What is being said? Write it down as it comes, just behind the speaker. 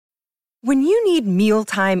When you need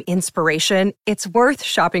mealtime inspiration, it's worth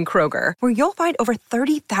shopping Kroger, where you'll find over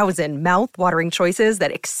 30,000 mouth-watering choices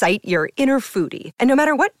that excite your inner foodie. And no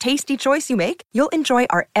matter what tasty choice you make, you'll enjoy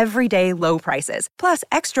our everyday low prices, plus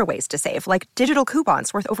extra ways to save, like digital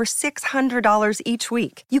coupons worth over $600 each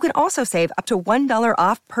week. You can also save up to $1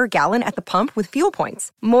 off per gallon at the pump with fuel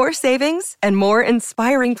points. More savings and more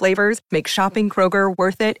inspiring flavors make shopping Kroger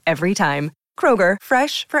worth it every time. Kroger,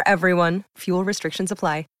 fresh for everyone. Fuel restrictions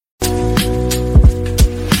apply.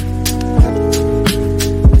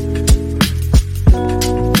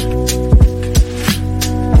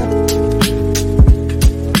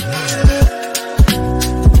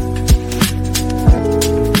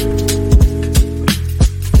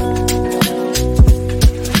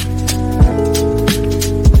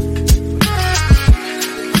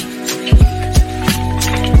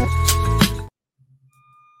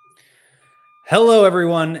 Hello,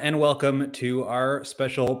 everyone, and welcome to our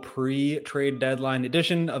special pre-trade deadline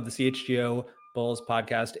edition of the CHGO Bulls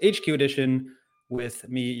podcast, HQ edition, with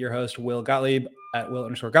me, your host, Will Gottlieb, at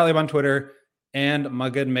Will_Gottlieb on Twitter, and my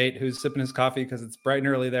good mate who's sipping his coffee because it's bright and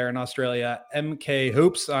early there in Australia, MK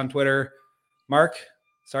Hoops on Twitter. Mark,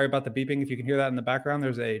 sorry about the beeping. If you can hear that in the background,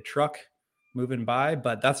 there's a truck moving by,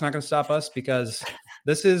 but that's not going to stop us because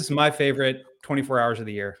this is my favorite 24 hours of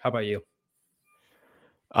the year. How about you?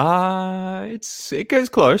 It goes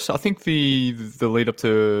close. I think the lead up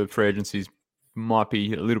to free agencies might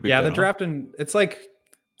be a little bit better. The draft, and it's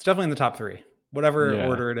definitely in the top three, whatever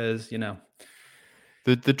order it is, you know.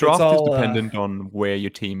 The draft is dependent on where your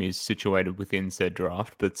team is situated within said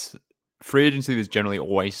draft, but free agency, there's generally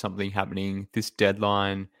always something happening. This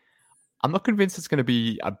deadline, I'm not convinced it's going to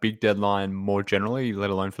be a big deadline more generally, let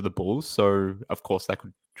alone for the Bulls. So, of course, that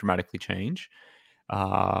could dramatically change.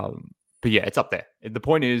 But yeah, it's up there. The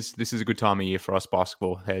point is, this is a good time of year for us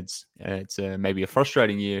basketball heads. It's maybe a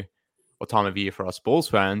frustrating year or time of year for us Bulls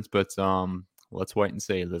fans, but let's wait and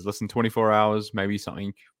see. There's less than 24 hours. Maybe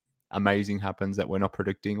something amazing happens that we're not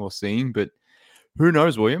predicting or seeing, but who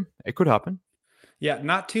knows, William? It could happen. Yeah,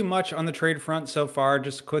 not too much on the trade front so far.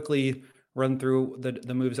 Just quickly run through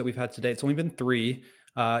the moves that we've had to date. It's only been three.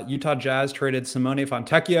 Utah Jazz traded Simone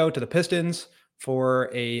Fontecchio to the Pistons for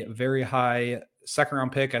a very high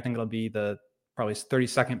second-round pick. I think it'll be the probably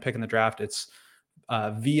 32nd pick in the draft. It's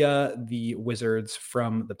via the Wizards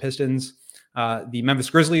from the Pistons. The Memphis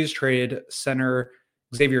Grizzlies traded center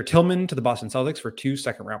Xavier Tillman to the Boston Celtics for 2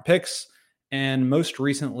 second-round picks. And most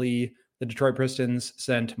recently, the Detroit Pistons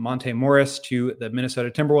sent Monte Morris to the Minnesota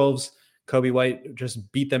Timberwolves. Kobe White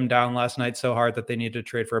just beat them down last night so hard that they needed to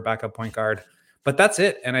trade for a backup point guard. But that's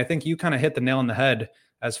it. And I think you kind of hit the nail on the head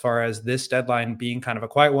as far as this deadline being kind of a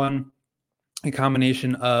quiet one. A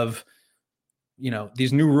combination of,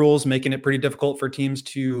 these new rules making it pretty difficult for teams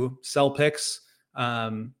to sell picks.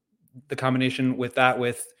 The combination with that,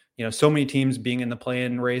 so many teams being in the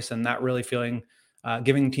play-in race and that really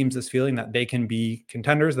giving teams this feeling that they can be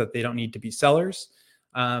contenders, that they don't need to be sellers.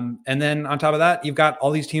 And then on top of that, you've got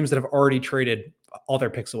all these teams that have already traded all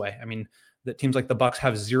their picks away. I mean, the teams like the Bucks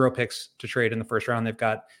have 0 picks to trade in the first round. They've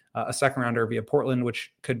got a second rounder via Portland,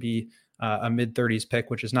 which could be a mid-30s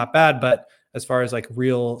pick, which is not bad. But as far as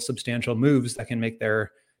real substantial moves that can make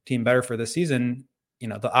their team better for this season,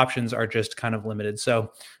 the options are just kind of limited.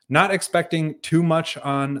 So not expecting too much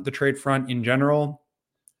on the trade front in general,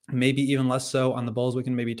 maybe even less so on the Bulls. We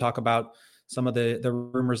can maybe talk about some of the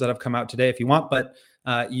rumors that have come out today if you want. But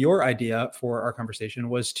your idea for our conversation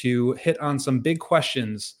was to hit on some big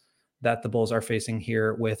questions that the Bulls are facing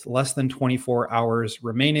here with less than 24 hours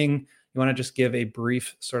remaining. You want to just give a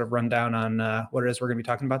brief sort of rundown on what it is we're going to be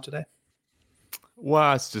talking about today?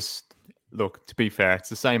 Well, it's just, look, to be fair, it's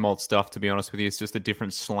the same old stuff, to be honest with you. It's just a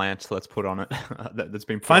different slant, let's put on it, that's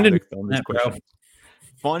been put on this question.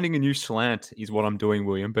 Finding a new slant is what I'm doing,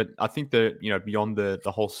 William. But I think that, beyond the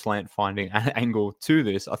whole slant finding angle to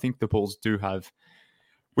this, I think the Bulls do have,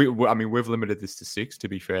 we've limited this to 6, to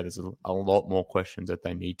be fair. There's a lot more questions that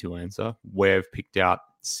they need to answer. We've picked out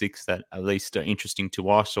 6 that at least are interesting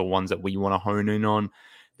to us or ones that we want to hone in on.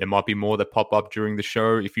 There might be more that pop up during the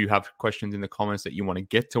show. If you have questions in the comments that you want to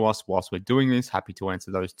get to us whilst we're doing this, happy to answer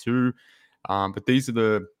those too. But these are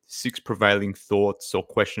the 6 prevailing thoughts or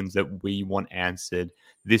questions that we want answered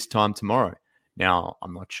this time tomorrow. Now,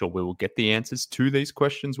 I'm not sure we will get the answers to these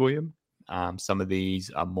questions, William. Some of these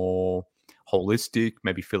are more holistic,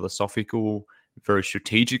 maybe philosophical, very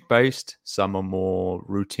strategic based. Some are more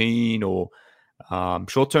routine or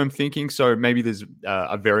short-term thinking. So maybe there's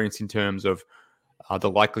a variance in terms of the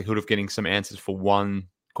likelihood of getting some answers for one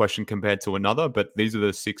question compared to another. But these are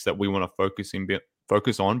the 6 that we want to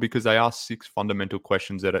focus on because they are 6 fundamental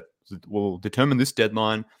questions that will determine this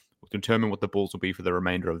deadline, will determine what the Bulls will be for the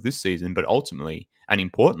remainder of this season, but ultimately and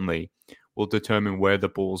importantly, will determine where the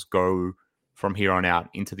Bulls go from here on out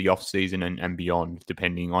into the offseason and beyond,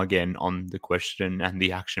 depending again on the question and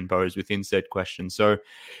the action posed within said question. So,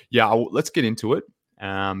 yeah, let's get into it.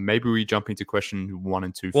 Maybe we jump into question 1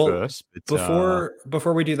 and 2 first. But,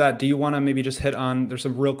 before we do that, do you want to maybe just hit on? There's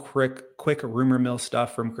some real quick rumor mill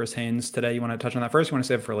stuff from Chris Haynes today. You want to touch on that first? You want to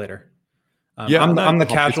save it for later? I'm the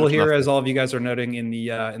casual here, as all of you guys are noting in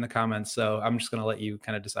the comments. So I'm just going to let you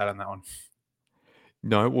kind of decide on that one.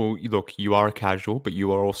 No, well, look, you are a casual, but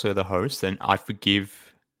you are also the host, and I forgive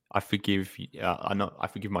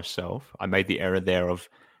myself. I made the error there of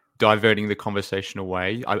diverting the conversation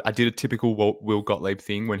away. I did a typical Will Gottlieb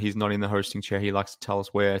thing. When he's not in the hosting chair, he likes to tell us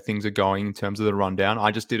where things are going in terms of the rundown. I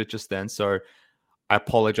just did it just then, so I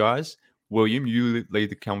apologize. William, you lead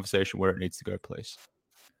the conversation where it needs to go, please.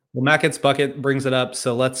 Well, Mackett's Bucket brings it up,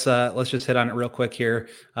 so let's just hit on it real quick here.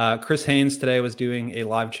 Chris Haynes today was doing a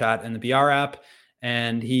live chat in the BR app,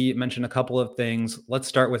 and he mentioned a couple of things. Let's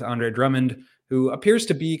start with Andre Drummond, who appears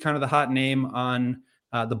to be kind of the hot name on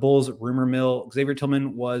the Bulls rumor mill. Xavier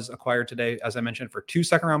Tillman was acquired today, as I mentioned, for 2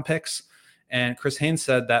 second-round picks, and Chris Haynes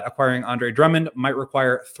said that acquiring Andre Drummond might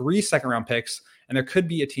require 3 second-round picks, and there could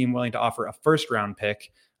be a team willing to offer a first-round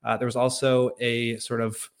pick. There was also a sort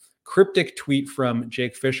of cryptic tweet from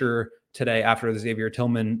Jake Fisher today after the Xavier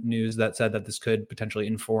Tillman news that said that this could potentially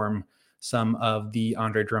inform some of the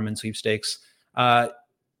Andre Drummond sweepstakes.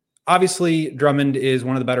 Obviously, Drummond is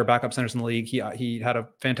one of the better backup centers in the league. He had a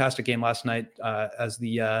fantastic game last night as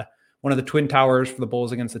the one of the twin towers for the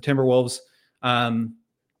Bulls against the Timberwolves.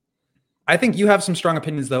 I think you have some strong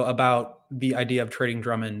opinions, though, about the idea of trading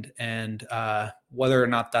Drummond and whether or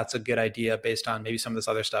not that's a good idea based on maybe some of this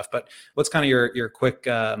other stuff. But what's kind of your quick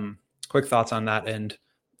thoughts on that and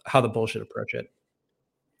how the Bulls should approach it?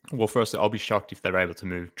 Well, first, I'll be shocked if they're able to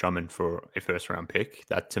move Drummond for a first-round pick.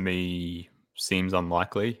 That, to me, seems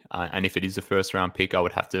unlikely. And if it is a first-round pick, I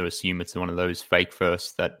would have to assume it's one of those fake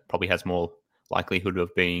firsts that probably has more likelihood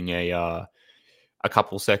of being a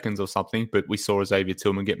couple seconds or something. But we saw Xavier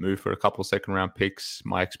Tillman get moved for a couple second-round picks.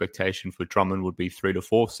 My expectation for Drummond would be 3 to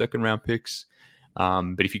 4 second-round picks.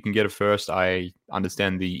 But if you can get a first, I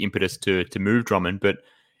understand the impetus to move Drummond. But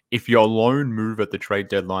if your lone move at the trade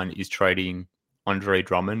deadline is trading Andre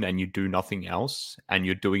Drummond and you do nothing else, and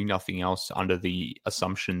you're doing nothing else under the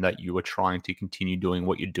assumption that you are trying to continue doing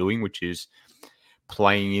what you're doing, which is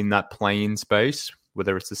playing in that play-in space,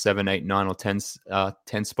 whether it's the 7, 8, 9, or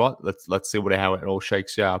 10 spot, let's see how it all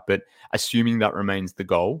shakes out. But assuming that remains the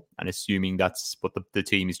goal, and assuming that's what the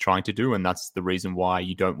team is trying to do, and that's the reason why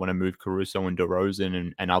you don't want to move Caruso and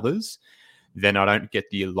DeRozan and others, then I don't get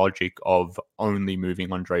the logic of only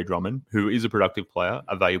moving Andre Drummond, who is a productive player,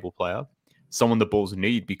 a valuable player, someone the Bulls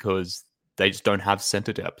need because they just don't have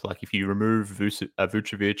center depth. Like if you remove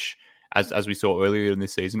Vucevic, as we saw earlier in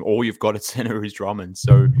this season, all you've got at center is Drummond.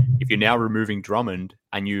 So if you're now removing Drummond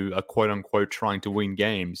and you are quote unquote trying to win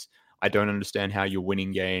games, I don't understand how you're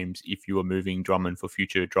winning games if you are moving Drummond for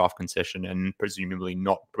future draft concession and presumably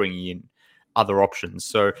not bringing in other options.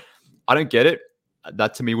 So I don't get it.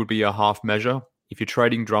 That to me would be a half measure. If you're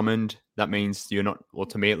trading Drummond, that means you're not, well,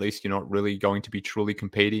 to me at least, you're not really going to be truly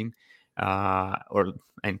competing.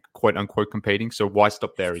 And quote unquote competing. So why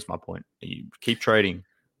stop there is my point. You keep trading.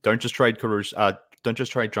 Don't just trade Caruso. Don't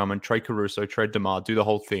just trade Drummond. Trade Caruso. Trade DeMar. Do the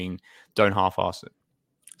whole thing. Don't half-ass it.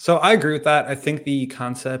 So I agree with that. I think the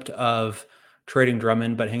concept of trading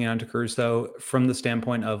Drummond but hanging on to Caruso from the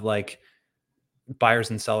standpoint of like buyers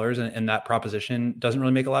and sellers and that proposition doesn't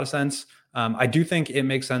really make a lot of sense. I do think it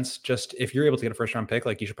makes sense just if you're able to get a first-round pick,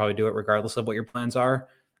 like you should probably do it regardless of what your plans are,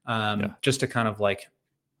 just to kind of like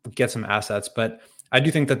get some assets. But I do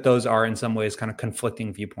think that those are in some ways kind of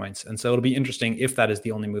conflicting viewpoints. And so it'll be interesting if that is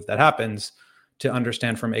the only move that happens to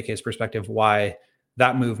understand from AK's perspective why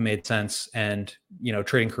that move made sense and,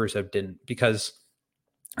 trading Caruso didn't. Because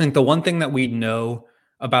I think the one thing that we know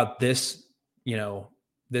about this,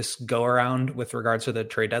 this go around with regards to the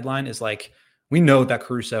trade deadline is like, we know that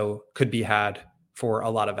Caruso could be had for a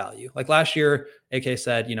lot of value. Like last year, AK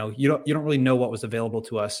said, you don't really know what was available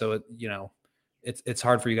to us. So, it's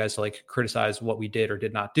hard for you guys to like criticize what we did or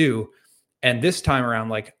did not do. And this time around,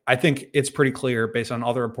 like, I think it's pretty clear based on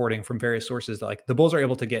all the reporting from various sources that like the Bulls are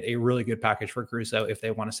able to get a really good package for Caruso if they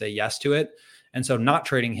want to say yes to it. And so not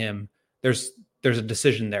trading him, there's a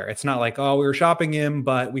decision there. It's not like, oh, we were shopping him,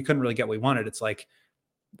 but we couldn't really get what we wanted. It's like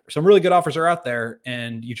some really good offers are out there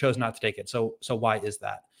and you chose not to take it. So why is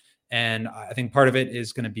that? And I think part of it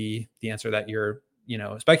is going to be the answer that you're,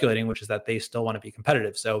 speculating, which is that they still want to be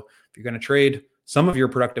competitive. So if you're going to trade some of your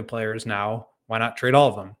productive players now, why not trade all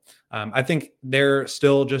of them? I think they're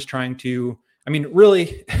still just trying to, I mean,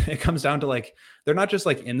 really, it comes down to like, they're not just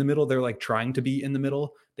like in the middle. They're like trying to be in the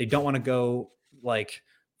middle. They don't want to go like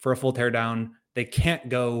for a full teardown. They can't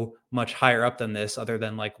go much higher up than this other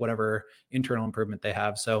than like whatever internal improvement they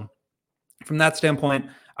have. So from that standpoint,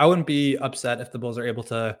 I wouldn't be upset if the Bulls are able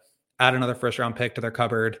to add another first round pick to their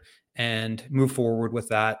cupboard and move forward with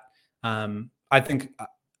that. I think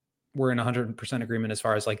we're in 100% agreement as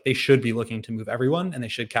far as like they should be looking to move everyone and they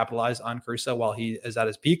should capitalize on Caruso while he is at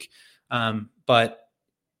his peak. But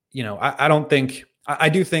you know, I don't think, I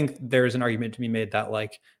do think there's an argument to be made that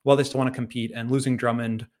like, well, they still want to compete, and losing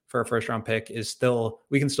Drummond for a first round pick is still,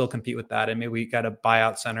 we can still compete with that. And maybe we got a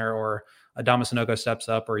buyout center, or a Damasanogo steps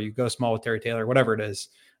up, or you go small with Terry Taylor, whatever it is.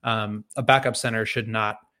 A backup center should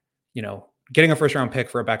not, you know, getting a first round pick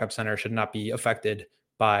for a backup center should not be affected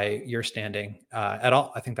by your standing at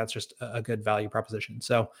all. I think that's just a good value proposition.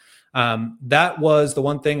 So that was the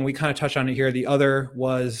one thing we kind of touched on it here. The other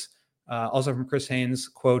was also from Chris Haynes,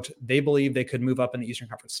 quote, they believe they could move up in the Eastern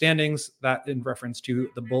Conference standings. That in reference to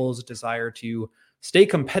the Bulls' desire to stay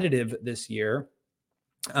competitive this year.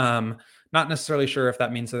 Not necessarily sure if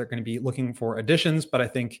that means that they're going to be looking for additions, but I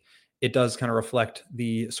think it does kind of reflect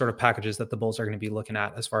the sort of packages that the Bulls are going to be looking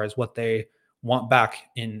at as far as what they want back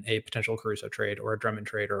in a potential Caruso trade or a Drummond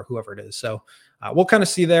trade or whoever it is. So we'll kind of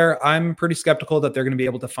see there. I'm pretty skeptical that they're going to be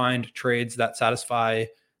able to find trades that satisfy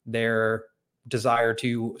their desire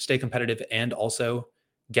to stay competitive and also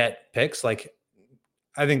get picks. Like,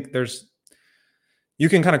 I think you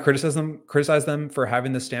can kind of criticize them for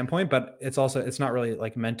having this standpoint, but it's not really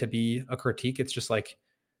like meant to be a critique. It's just like,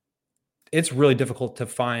 it's really difficult to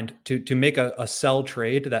find to make a sell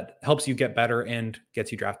trade that helps you get better and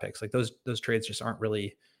gets you draft picks. Like those trades just aren't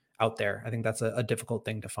really out there. I think that's a difficult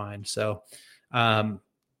thing to find. So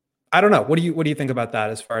I don't know. What do you think about that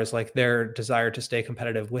as far as like their desire to stay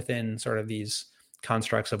competitive within sort of these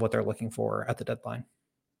constructs of what they're looking for at the deadline?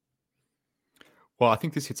 Well, I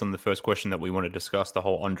think this hits on the first question that we want to discuss, the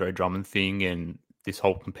whole Andre Drummond thing and this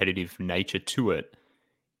whole competitive nature to it.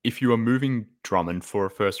 If you are moving Drummond for a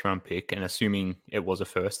first round pick, and assuming it was a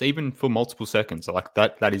first, even for multiple seconds, like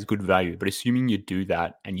that is good value. But assuming you do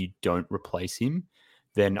that and you don't replace him,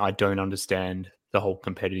 then I don't understand the whole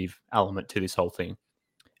competitive element to this whole thing.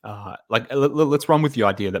 Let's run with the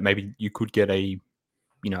idea that maybe you could get a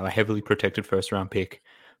heavily protected first round pick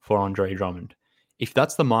for Andre Drummond. If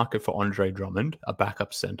that's the market for Andre Drummond, a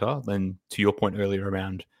backup center, then to your point earlier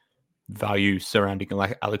around value surrounding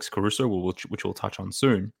like Alex Caruso, which we'll touch on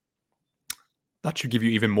soon, that should give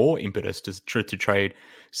you even more impetus to trade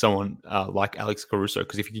someone like Alex Caruso.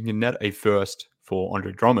 Because if you can net a first for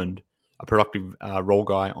Andre Drummond, a productive role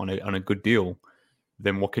guy on a good deal,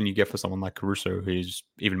 then what can you get for someone like Caruso who's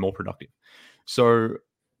even more productive? So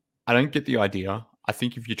I don't get the idea. I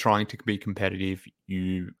think if you're trying to be competitive,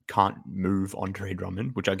 you can't move Andre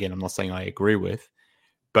Drummond, which again, I'm not saying I agree with.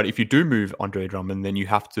 But if you do move Andre Drummond, then you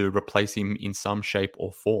have to replace him in some shape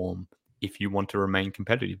or form if you want to remain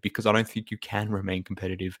competitive, because I don't think you can remain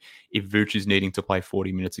competitive if Vooch is needing to play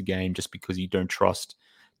 40 minutes a game just because you don't trust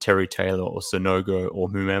Terry Taylor or Sanogo or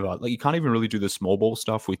whomever. Like, you can't even really do the small ball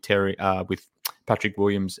stuff with with Patrick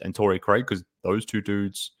Williams and Torrey Craig because those two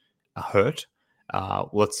dudes are hurt.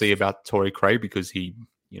 Let's see about Torrey Craig because he,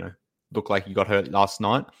 looked like he got hurt last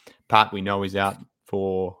night. Pat, we know, is out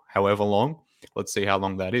for however long. Let's see how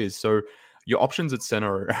long that is. So your options at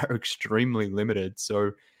center are extremely limited.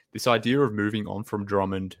 So this idea of moving on from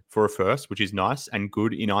Drummond for a first, which is nice and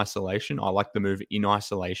good in isolation. I like the move in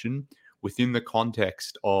isolation within the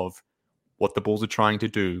context of what the Bulls are trying to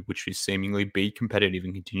do, which is seemingly be competitive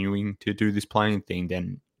and continuing to do this playing thing.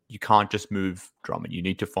 Then you can't just move Drummond. You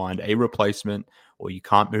need to find a replacement, or you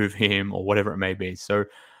can't move him, or whatever it may be. So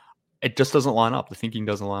it just doesn't line up. The thinking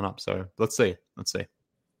doesn't line up. So let's see.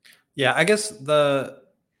 Yeah, I guess the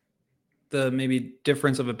maybe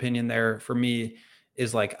difference of opinion there for me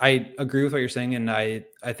is like, I agree with what you're saying, and I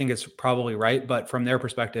think it's probably right. But from their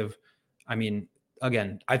perspective, I mean,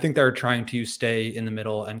 again, I think they're trying to stay in the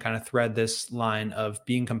middle and kind of thread this line of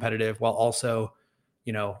being competitive while also,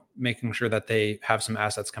 making sure that they have some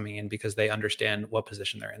assets coming in because they understand what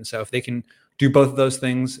position they're in. So if they can do both of those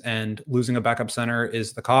things and losing a backup center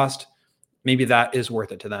is the cost, maybe that is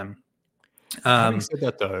worth it to them. Having said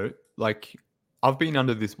that, though, like, I've been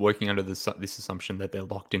working under this assumption that they're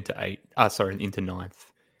locked into into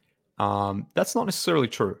ninth. That's not necessarily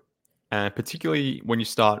true. Particularly when you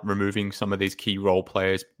start removing some of these key role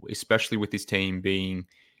players, especially with this team being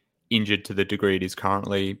injured to the degree it is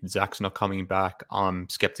currently. Zach's not coming back. I'm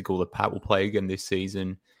skeptical that Pat will play again this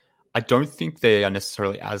season. I don't think they are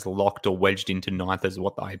necessarily as locked or wedged into ninth as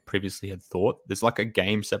what I previously had thought. There's like a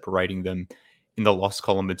game separating them in the loss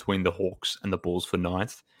column between the Hawks and the Bulls for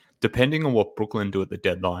ninth. Depending on what Brooklyn do at the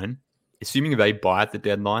deadline, assuming they buy at the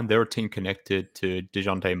deadline, they're a team connected to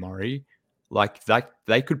DeJounte Murray. Like that,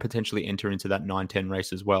 they could potentially enter into that 9-10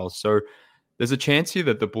 race as well. So there's a chance here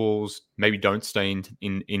that the Bulls maybe don't stay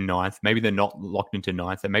in ninth. Maybe they're not locked into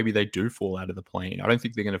ninth, and maybe they do fall out of the play-in. I don't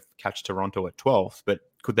think they're going to catch Toronto at 12th, but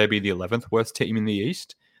could they be the 11th worst team in the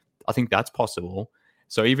East? I think that's possible.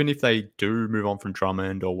 So even if they do move on from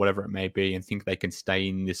Drummond or whatever it may be and think they can stay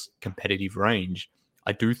in this competitive range,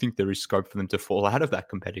 I do think there is scope for them to fall out of that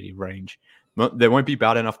competitive range. They won't be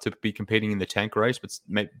bad enough to be competing in the tank race, but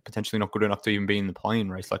potentially not good enough to even be in the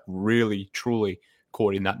play-in race, like really, truly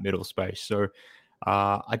caught in that middle space. So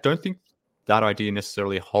I don't think that idea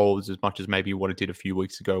necessarily holds as much as maybe what it did a few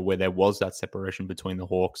weeks ago, where there was that separation between the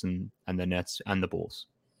Hawks and the Nets and the Bulls.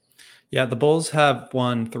 Yeah, the Bulls have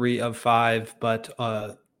won 3 of 5, but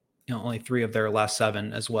only 3 of their last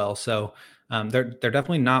 7 as well. So they're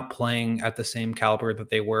definitely not playing at the same caliber that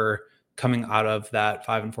they were coming out of that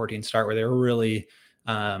 5-14 start, where they were really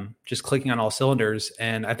just clicking on all cylinders.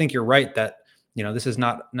 And I think you're right that this is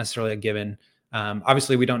not necessarily a given.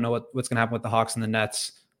 Obviously, we don't know what's going to happen with the Hawks and the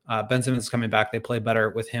Nets. Ben Simmons is coming back. They play better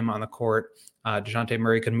with him on the court. DeJounte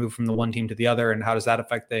Murray could move from the one team to the other, and how does that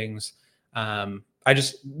affect things?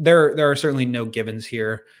 There are certainly no givens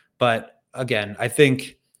here, but again, I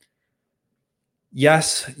think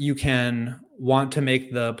yes, you can want to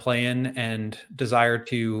make the play-in and desire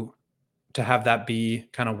to have that be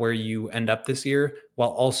kind of where you end up this year, while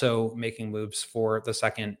also making moves for the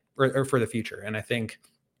second or for the future. And I think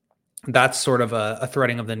that's sort of a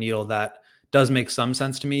threading of the needle that does make some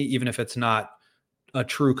sense to me, even if it's not a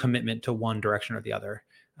true commitment to one direction or the other.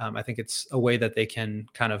 I think it's a way that they can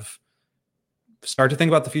kind of start to think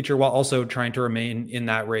about the future while also trying to remain in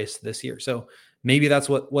that race this year. So maybe that's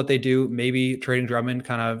what they do. Maybe trading Drummond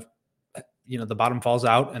kind of, the bottom falls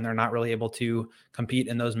out and they're not really able to compete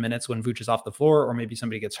in those minutes when Vooch is off the floor, or maybe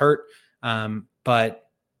somebody gets hurt. But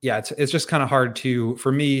yeah, it's just kind of hard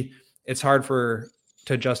for me, it's hard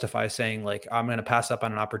to justify saying like, I'm going to pass up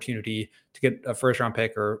on an opportunity to get a first round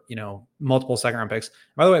pick or, multiple second round picks.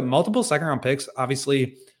 By the way, multiple second round picks,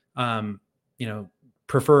 obviously,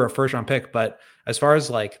 prefer a first round pick, but as far as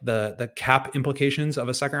like the cap implications of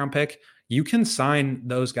a second round pick, you can sign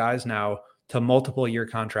those guys now to multiple year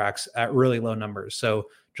contracts at really low numbers. So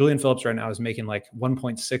Julian Phillips right now is making like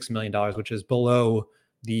 $1.6 million, which is below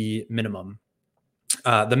the minimum.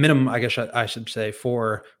 The minimum, I guess I should say,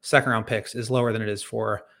 for second round picks is lower than it is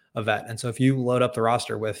for a vet. And so if you load up the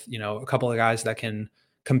roster with, a couple of guys that can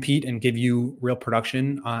compete and give you real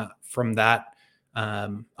production from that,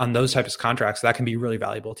 on those types of contracts, that can be really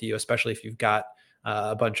valuable to you, especially if you've got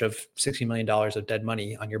a bunch of $60 million of dead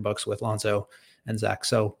money on your books with Lonzo and Zach.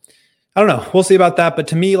 So I don't know. We'll see about that. But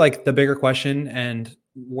to me, like the bigger question and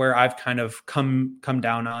where I've kind of come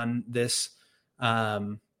down on this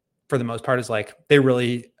for the most part is like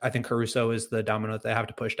I think Caruso is the domino that they have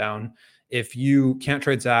to push down. If you can't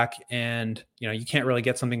trade Zach and, you can't really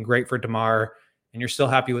get something great for DeMar, and you're still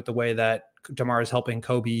happy with the way that DeMar is helping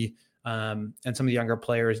Kobe and some of the younger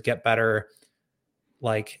players get better,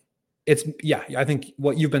 like I think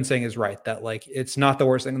what you've been saying is right, that like it's not the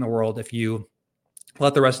worst thing in the world if you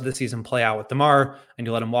let the rest of the season play out with DeMar and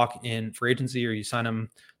you let him walk in free agency, or you sign him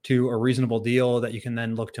to a reasonable deal that you can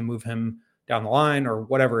then look to move him down the line or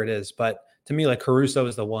whatever it is. But to me, like Caruso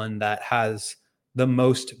is the one that has the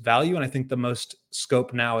most value, and I think the most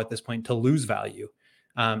scope now at this point to lose value.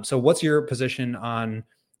 So what's your position on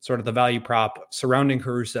sort of the value prop surrounding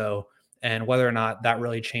Caruso and whether or not that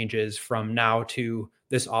really changes from now to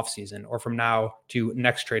this offseason or from now to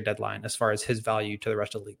next trade deadline as far as his value to the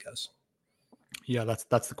rest of the league goes? Yeah,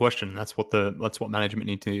 that's the question. That's what management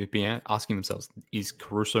need to be asking themselves. Is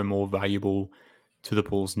Caruso more valuable to the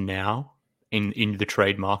Bulls now in the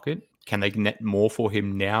trade market? Can they net more for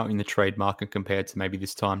him now in the trade market compared to maybe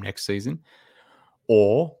this time next season?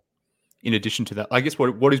 Or in addition to that, I guess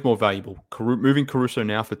what is more valuable? Moving Caruso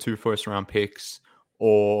now for 2 first-round picks,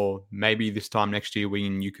 or maybe this time next year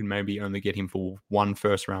when you can maybe only get him for 1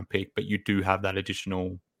 first-round pick, but you do have that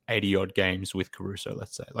additional 80-odd games with Caruso,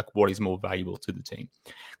 let's say. Like, what is more valuable to the team?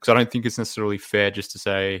 Because I don't think it's necessarily fair just to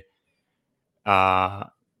say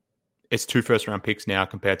it's 2 first-round picks now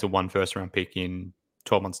compared to 1 first-round pick in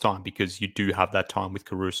 12 months' time, because you do have that time with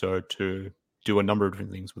Caruso to do a number of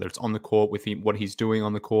different things, whether it's on the court with him, what he's doing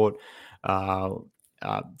on the court,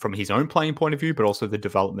 from his own playing point of view, but also the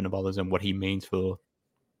development of others and what he means for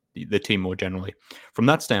the team more generally from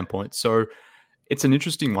that standpoint. So It's an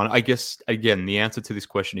interesting one. I guess, again, the answer to this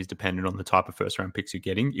question is dependent on the type of first-round picks you're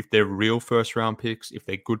getting. If they're real first-round picks, if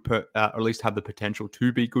they're good, or at least have the potential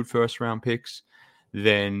to be good first-round picks,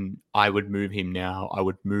 then I would move him now. I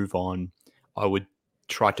would move on. I would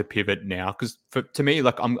try to pivot now because to me,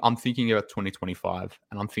 like I'm thinking about 2025,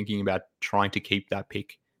 and I'm thinking about trying to keep that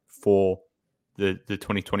pick for the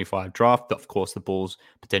 2025 draft. Of course, the Bulls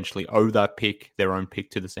potentially owe that pick, their own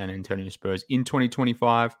pick, to the San Antonio Spurs in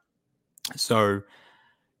 2025. So,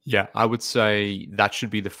 yeah, I would say that should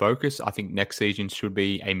be the focus. I think next season should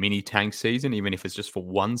be a mini tank season, even if it's just for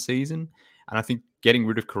one season. And I think getting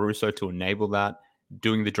rid of Caruso to enable that,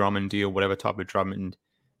 doing the Drummond deal, whatever type of Drummond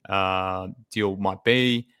deal might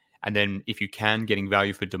be, and then if you can, getting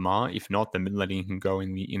value for DeMar. If not, then letting him go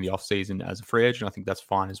in the offseason as a free agent. I think that's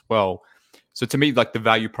fine as well. So to me, like the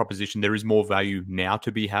value proposition, there is more value now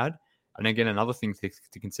to be had. And again, another thing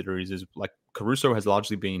to consider is like Caruso has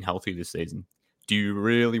largely been healthy this season. Do you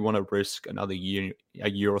really want to risk another year, a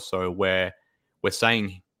year or so, where we're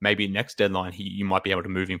saying maybe next deadline you might be able to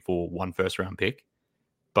move him for one first-round pick,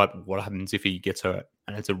 but what happens if he gets hurt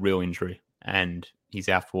and it's a real injury and he's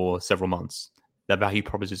out for several months? The value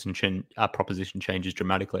proposition changes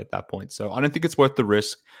dramatically at that point. So I don't think it's worth the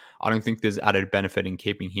risk. I don't think there's added benefit in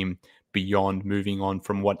keeping him beyond moving on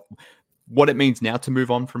from what it means now to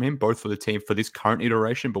move on from him, both for the team for this current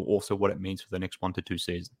iteration, but also what it means for the next 1 to 2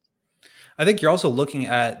 seasons. I think you're also looking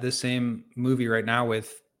at the same movie right now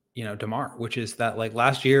with, DeMar, which is that like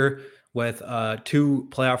last year with 2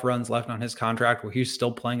 playoff runs left on his contract where he's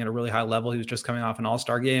still playing at a really high level. He was just coming off an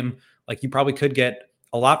all-star game. Like you probably could get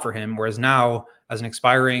a lot for him. Whereas now as an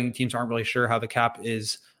expiring, teams aren't really sure how the cap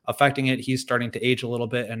is affecting it. He's starting to age a little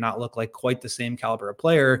bit and not look like quite the same caliber of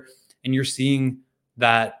player. And you're seeing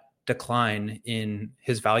that decline in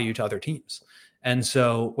his value to other teams. And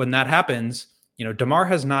so when that happens, DeMar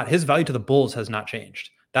his value to the Bulls has not changed.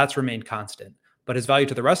 That's remained constant, but his value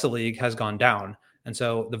to the rest of the league has gone down. And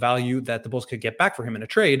so the value that the Bulls could get back for him in a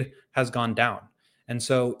trade has gone down. And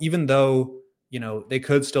so even though, they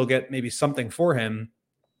could still get maybe something for him,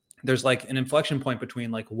 there's like an inflection point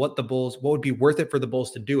between like what would be worth it for the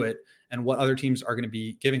Bulls to do it and what other teams are going to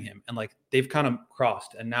be giving him. And like they've kind of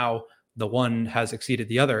crossed, and now the one has exceeded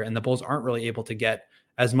the other, and the Bulls aren't really able to get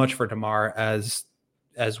as much for DeMar as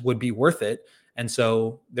would be worth it. And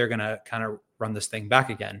so they're going to kind of run this thing back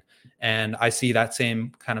again. And I see that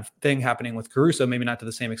same kind of thing happening with Caruso, maybe not to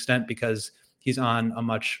the same extent because he's on a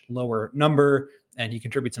much lower number and he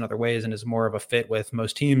contributes in other ways and is more of a fit with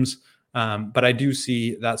most teams. But I do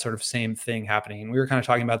see that sort of same thing happening. And we were kind of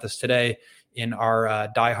talking about this today in our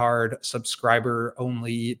diehard subscriber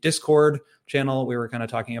only Discord channel. We were kind of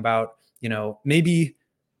talking about, maybe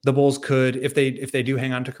the Bulls could, if they do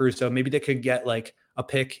hang on to Caruso, maybe they could get like a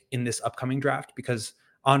pick in this upcoming draft, because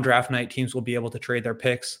on draft night, teams will be able to trade their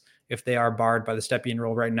picks if they are barred by the Stepien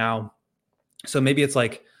rule right now. So maybe it's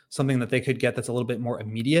like something that they could get that's a little bit more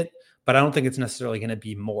immediate, but I don't think it's necessarily going to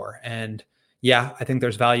be more. And yeah, I think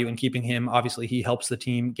there's value in keeping him. Obviously, he helps the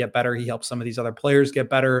team get better. He helps some of these other players get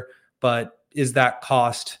better. But is that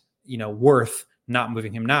cost, worth not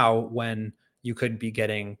moving him now when you could be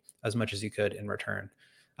getting as much as you could in return?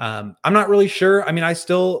 I'm not really sure. I mean, I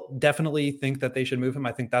still definitely think that they should move him.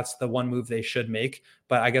 I think that's the one move they should make.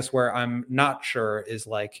 But I guess where I'm not sure is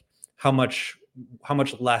like how much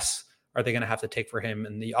less are they going to have to take for him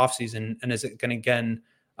in the offseason? And is it going to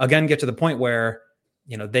again get to the point where,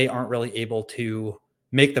 they aren't really able to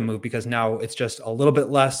make the move because now it's just a little bit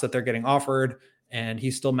less that they're getting offered and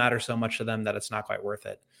he still matters so much to them that it's not quite worth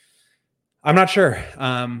it. I'm not sure.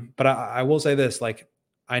 But I will say this, like,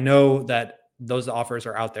 I know that those offers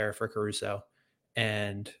are out there for Caruso,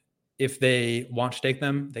 and if they want to take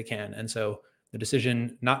them, they can. And so the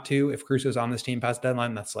decision not to, if Caruso's on this team past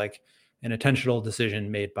deadline, that's like an intentional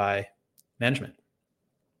decision made by management.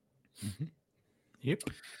 Mm-hmm. Yep.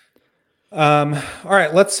 All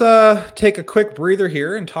right, let's take a quick breather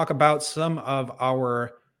here and talk about some of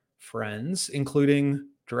our friends, including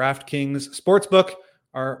DraftKings Sportsbook,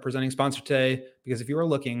 our presenting sponsor today, because if you are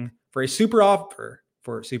looking for a super offer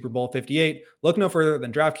for Super Bowl 58, look no further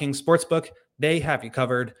than DraftKings Sportsbook. They have you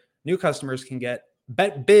covered. New customers can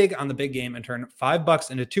bet big on the big game and turn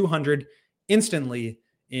 $5 into $200 instantly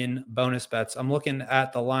in bonus bets. I'm looking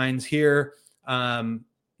at the lines here.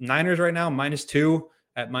 Niners right now, -2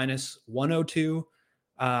 at -102.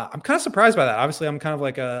 I'm kind of surprised by that. Obviously, I'm kind of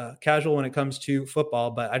like a casual when it comes to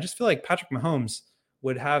football, but I just feel like Patrick Mahomes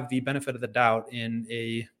would have the benefit of the doubt in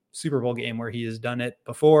a Super Bowl game where he has done it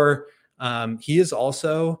before. He is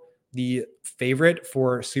also the favorite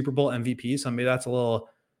for Super Bowl MVP. So maybe that's a little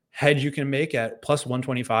hedge you can make at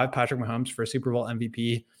 +125, Patrick Mahomes for Super Bowl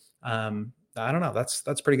MVP. I don't know.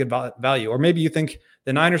 That's pretty good value. Or maybe you think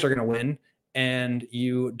the Niners are going to win and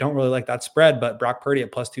you don't really like that spread, but Brock Purdy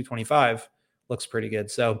at plus 225 looks pretty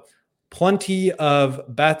good. So plenty of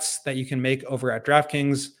bets that you can make over at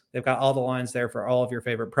DraftKings. They've got all the lines there for all of your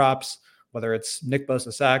favorite props, whether it's Nick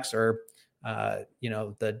Bosa sacks or,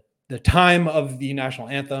 the time of the national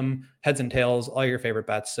anthem, heads and tails, all your favorite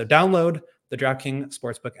bets. So download the DraftKings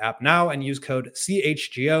Sportsbook app now and use code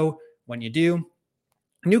CHGO when you do.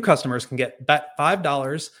 New customers can bet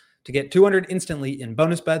 $5 to get $200 instantly in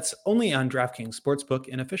bonus bets only on DraftKings Sportsbook,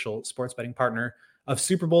 an official sports betting partner of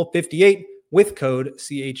Super Bowl 58 with code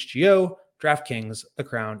CHGO. DraftKings, the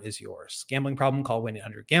crown is yours. Gambling problem? Call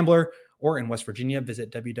 1-800-GAMBLER, or in West Virginia,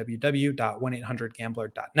 visit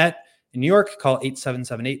www.1800gambler.net. In New York, call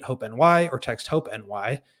 8778-HOPE-NY or text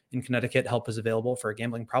HOPE-NY. In Connecticut, help is available for a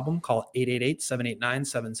gambling problem. Call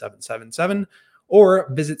 888-789-7777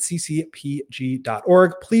 or visit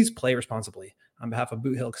ccpg.org. Please play responsibly. On behalf of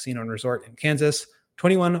Boot Hill Casino and Resort in Kansas,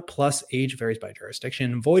 21 plus, age varies by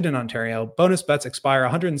jurisdiction, void in Ontario. Bonus bets expire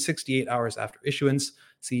 168 hours after issuance.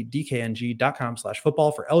 See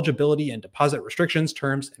dkng.com/football for eligibility and deposit restrictions,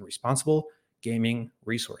 terms, and responsible gaming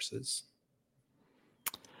resources.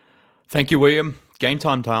 Thank you, William. Game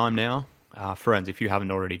time now. Friends, if you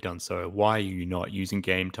haven't already done so, why are you not using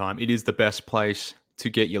Game Time? It is the best place to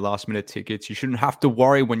get your last minute tickets. You shouldn't have to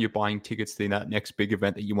worry when you're buying tickets to that next big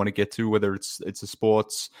event that you want to get to, whether it's a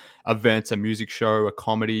sports event, a music show, a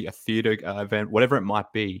comedy, a theater event, whatever it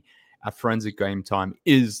might be. Our friends at Game Time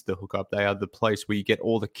is the hookup. They are the place where you get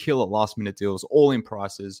all the killer last minute deals, all in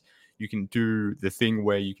prices. You can do the thing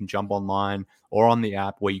where you can jump online or on the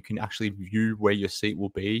app where you can actually view where your seat will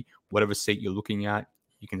be, whatever seat you're looking at.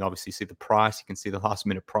 You can obviously see the price. You can see the last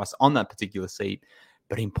minute price on that particular seat.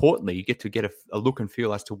 But importantly, you get to get a look and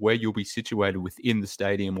feel as to where you'll be situated within the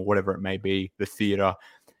stadium or whatever it may be, the theater.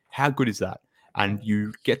 How good is that? And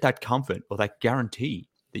you get that comfort or that guarantee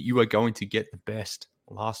that you are going to get the best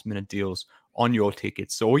last minute deals on your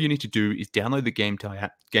tickets. So all you need to do is download the Game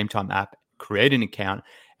Time app, create an account.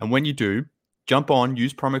 And when you do, jump on,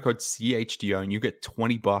 use promo code CHGO, and you get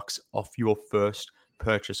 $20 off your first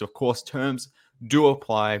purchase. Of course, terms do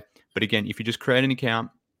apply. But again, if you just create an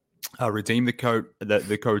account, redeem the code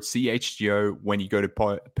CHGO when you go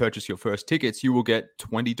to purchase your first tickets, you will get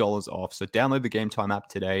 $20 off. So download the Game Time app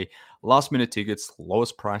today. Last minute tickets,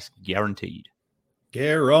 lowest price guaranteed.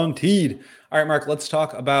 Guaranteed. All right, Mark, let's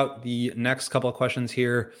talk about the next couple of questions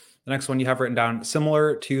here. The next one you have written down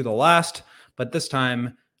similar to the last, but this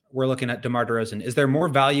time we're looking at DeMar DeRozan. Is there more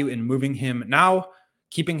value in moving him now,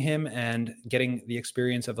 keeping him and getting the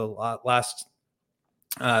experience of the last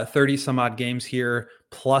 30 some odd games here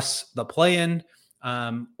plus the play-in,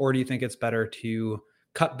 or do you think it's better to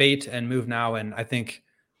cut bait and move now and I think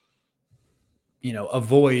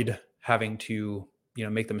avoid having to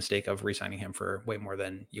make the mistake of re-signing him for way more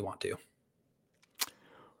than you want to?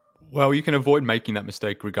 Well, you can avoid making that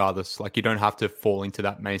mistake regardless. Like, you don't have to fall into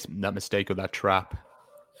that mistake or that trap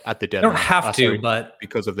at the deadline. You don't have to, but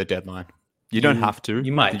because of the deadline. You don't have to.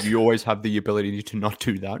 You might. You always have the ability to not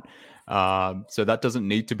do that. So that doesn't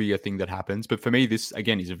need to be a thing that happens. But for me, this,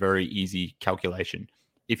 again, is a very easy calculation.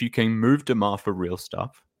 If you can move DeMar for real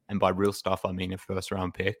stuff, and by real stuff, I mean a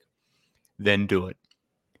first-round pick, then do it.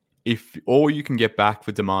 If all you can get back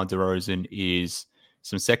for DeMar DeRozan is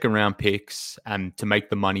some second-round picks, and to make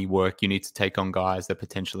the money work, you need to take on guys that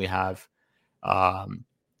potentially have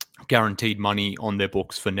guaranteed money on their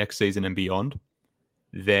books for next season and beyond,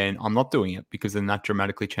 then I'm not doing it, because then that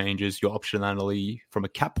dramatically changes your optionality from a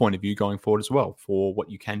cap point of view going forward as well for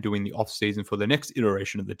what you can do in the offseason for the next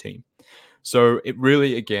iteration of the team. So it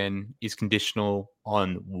really, again, is conditional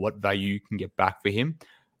on what value you can get back for him.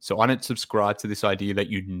 So I don't subscribe to this idea that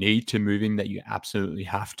you need to move him, that you absolutely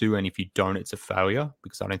have to. And if you don't, it's a failure,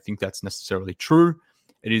 because I don't think that's necessarily true.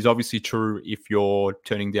 It is obviously true if you're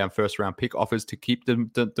turning down first-round pick offers to keep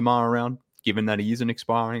DeMar around, given that he isn't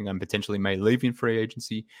expiring and potentially may leave in free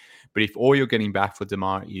agency. But if all you're getting back for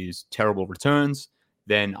DeMar is terrible returns,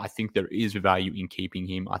 then I think there is value in keeping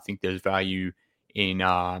him. I think there's value in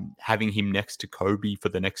having him next to Kobe for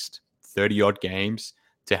the next 30-odd games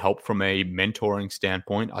to help from a mentoring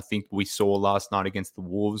standpoint. I think we saw last night against the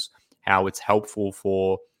Wolves how it's helpful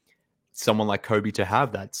for someone like Kobe to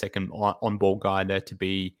have that second on-ball guy there to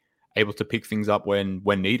be able to pick things up when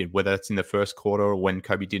needed, whether it's in the first quarter or when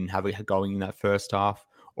Kobe didn't have it going in that first half,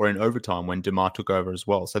 or in overtime when DeMar took over as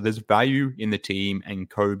well. So there's value in the team and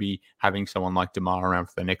Kobe having someone like DeMar around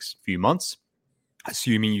for the next few months,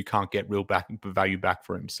 assuming you can't get real value back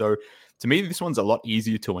for him. So to me, this one's a lot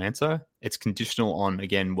easier to answer. It's conditional on,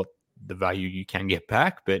 again, what the value you can get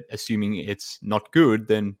back, but assuming it's not good,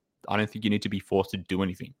 then I don't think you need to be forced to do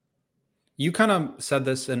anything. You kind of said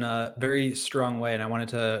this in a very strong way, and I wanted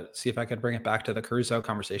to see if I could bring it back to the Caruso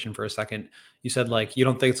conversation for a second. You said, like, you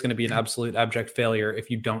don't think it's going to be an absolute abject failure if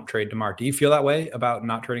you don't trade DeMar. Do you feel that way about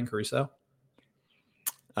not trading Caruso?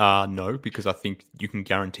 No, because I think you can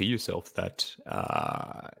guarantee yourself that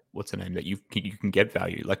what's the name, that you can get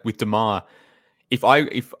value. Like with DeMar,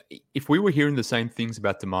 if we were hearing the same things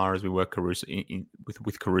about DeMar as we were Caruso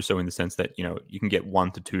with Caruso, in the sense that, you know, you can get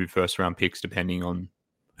 1 to 2 first round picks depending on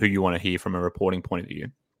who you want to hear from a reporting point of view,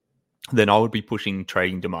 then I would be pushing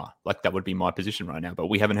trading DeMar. Like, that would be my position right now. But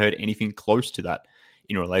we haven't heard anything close to that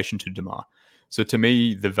in relation to DeMar. So to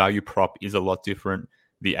me, the value prop is a lot different.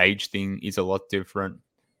 The age thing is a lot different.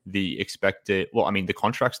 The expected, well, I mean, the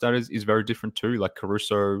contract status is very different too. Like,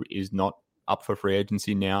 Caruso is not up for free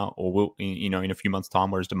agency now, or will, you know, in a few months' time,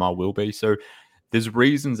 whereas DeMar will be. So there's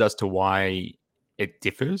reasons as to why it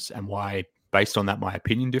differs, and why, based on that, my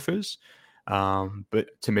opinion differs. But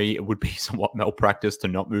to me, it would be somewhat malpractice to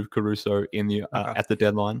not move Caruso in the at the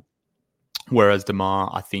deadline. Whereas DeMar,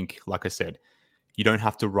 I think, like I said, you don't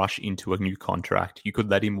have to rush into a new contract. You could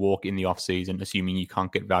let him walk in the offseason, assuming you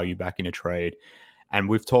can't get value back in a trade. And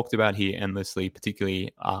we've talked about here endlessly,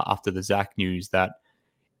 particularly after the Zach news, that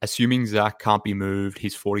assuming Zach can't be moved,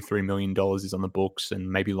 his $43 million is on the books,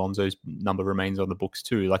 and maybe Lonzo's number remains on the books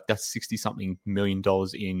too. Like, that's $60-something million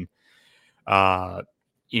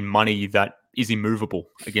in money that is immovable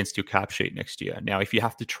against your cap sheet next year. Now, if you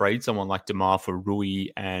have to trade someone like DeMar for Rui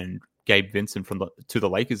and Gabe Vincent to the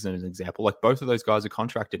Lakers, as an example, like, both of those guys are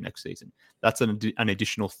contracted next season. That's an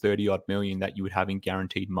additional 30-odd million that you would have in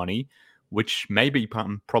guaranteed money, which may be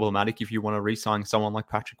problematic if you want to re-sign someone like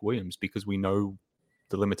Patrick Williams, because we know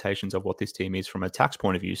the limitations of what this team is from a tax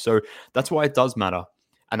point of view. So that's why it does matter.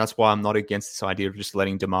 And that's why I'm not against this idea of just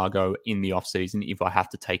letting DeMar go in the offseason if I have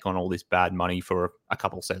to take on all this bad money for a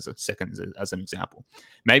couple seconds, as an example.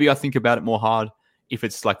 Maybe I think about it more hard if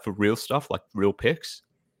it's like for real stuff, like real picks,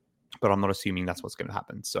 but I'm not assuming that's what's going to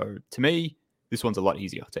happen. So to me, this one's a lot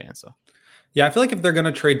easier to answer. Yeah, I feel like if they're going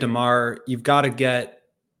to trade DeMar, you've got to get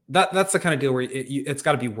that. That's the kind of deal where it's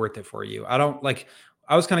got to be worth it for you.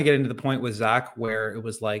 I was kind of getting to the point with Zach where it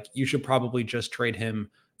was like, you should probably just trade him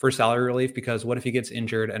for salary relief, because what if he gets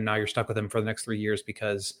injured and now you're stuck with him for the next 3 years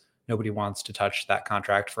because nobody wants to touch that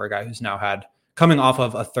contract for a guy who's now coming off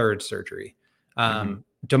of a third surgery.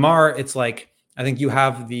 DeMar, it's like, I think you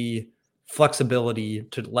have the flexibility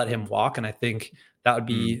to let him walk. And I think that would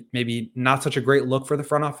be maybe not such a great look for the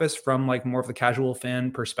front office from like more of the casual fan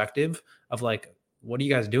perspective of like, what are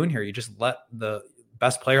you guys doing here? You just let the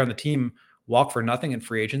best player on the team walk for nothing in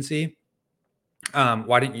free agency.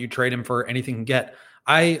 Why didn't you trade him for anything you can get?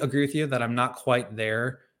 I agree with you that I'm not quite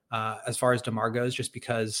there as far as DeMar goes, just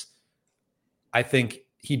because I think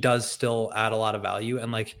he does still add a lot of value.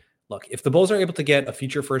 And like, look, if the Bulls are able to get a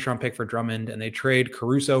future first round pick for Drummond and they trade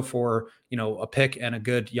Caruso for, you know, a pick and a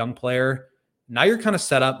good young player, now you're kind of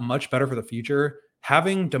set up much better for the future.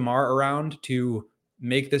 Having DeMar around to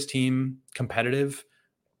make this team competitive,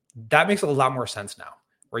 that makes a lot more sense now,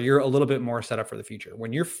 where you're a little bit more set up for the future.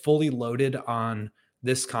 When you're fully loaded on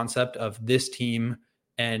this concept of this team,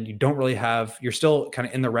 and you don't really have, you're still kind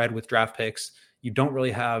of in the red with draft picks. You don't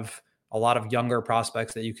really have a lot of younger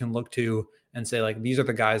prospects that you can look to and say, like, these are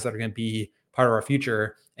the guys that are going to be part of our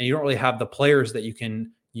future. And you don't really have the players that you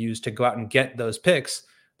can use to go out and get those picks.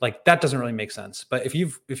 Like, that doesn't really make sense. But if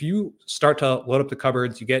you start to load up the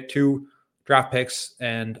cupboards, you get 2 draft picks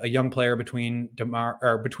and a young player between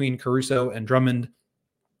Caruso and Drummond.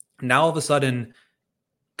 Now all of a sudden,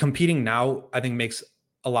 competing now, I think, makes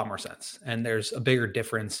a lot more sense. And there's a bigger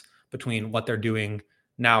difference between what they're doing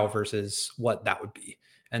now versus what that would be.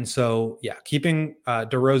 And so, yeah, keeping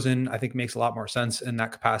DeRozan, I think, makes a lot more sense in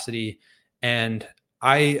that capacity. And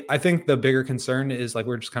I think the bigger concern is, like,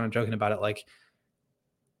 we're just kind of joking about it, like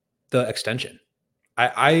the extension.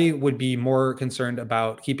 I would be more concerned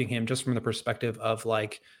about keeping him just from the perspective of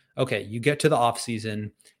like, okay, you get to the off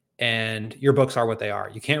season and your books are what they are.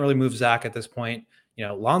 You can't really move Zach at this point. You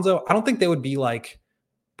know, Lonzo, I don't think they would be like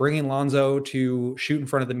bringing Lonzo to shoot in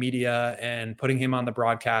front of the media and putting him on the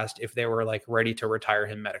broadcast if they were like ready to retire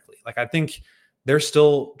him medically. Like, I think they're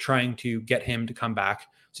still trying to get him to come back.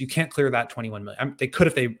 So you can't clear that 21 million. I mean, they could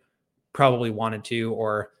if they probably wanted to,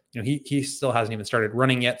 or, you know, he still hasn't even started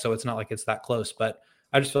running yet. So it's not like it's that close, but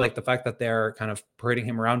I just feel like the fact that they're kind of parading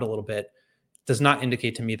him around a little bit does not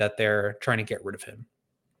indicate to me that they're trying to get rid of him.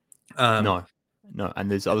 No.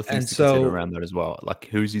 And there's other things to consider around that as well. Like,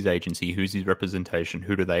 who's his agency? Who's his representation?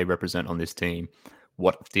 Who do they represent on this team?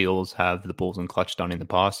 what deals have the Bulls and Clutch done in the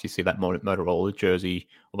past? You see that Motorola jersey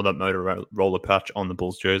or that Motorola patch on the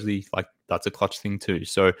Bulls jersey, like that's a Clutch thing too.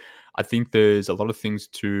 So I think there's a lot of things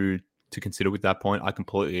to consider with that point. I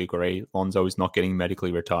completely agree. Lonzo is not getting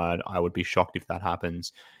medically retired. I would be shocked if that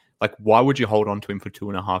happens. Like, why would you hold on to him for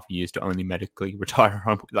 2.5 years to only medically retire?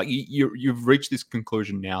 Like, you've reached this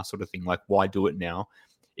conclusion now, sort of thing. Like, why do it now?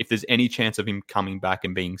 If there's any chance of him coming back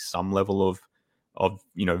and being some level of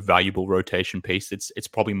valuable rotation piece, it's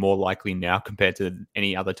probably more likely now compared to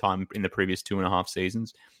any other time in the previous 2.5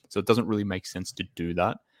 seasons. So it doesn't really make sense to do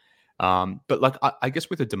that. But like, I guess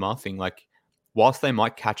with the DeMar thing, like, whilst they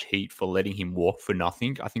might catch heat for letting him walk for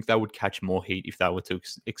nothing, I think they would catch more heat if they were to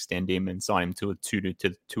extend him and sign him to a 2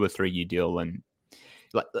 or 3 year deal. And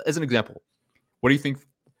like, as an example, what do you think?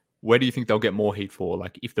 Where do you think they'll get more heat for?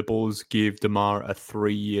 Like, if the Bulls give DeMar a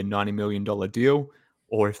 3-year, $90 million deal,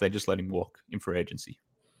 or if they just let him walk in free agency?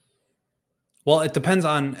 Well, it depends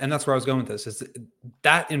on, and that's where I was going with this, is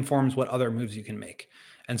that informs what other moves you can make.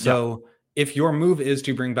 And so if your move is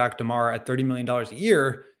to bring back DeMar at $30 million a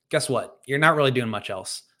year, guess what? You're not really doing much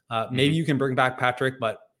else. Maybe you can bring back Patrick,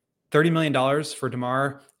 but $30 million for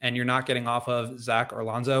DeMar and you're not getting off of Zach or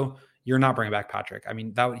Lonzo, you're not bringing back Patrick. I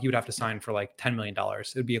mean, he would have to sign for like $10 million.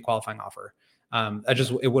 It would be a qualifying offer.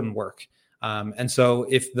 It wouldn't work. And so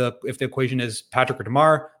if the equation is Patrick or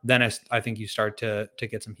DeMar, then I think you start to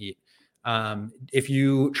get some heat. If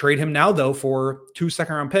you trade him now, though, for 2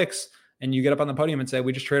 second-round picks, and you get up on the podium and say,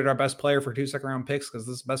 we just traded our best player for 2 second-round picks because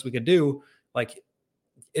this is the best we could do, like,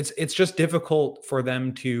 it's just difficult for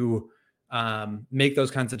them to make those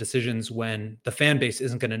kinds of decisions when the fan base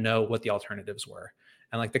isn't going to know what the alternatives were.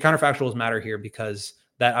 And like, the counterfactuals matter here because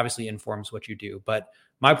that obviously informs what you do. But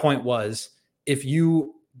my point was, if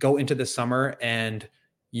you go into this summer and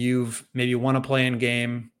you've maybe won a play-in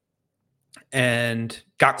game and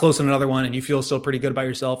got close in another one and you feel still pretty good about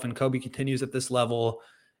yourself and Kobe continues at this level,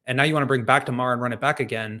 and now you want to bring back DeMar and run it back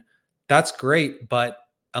again, that's great. But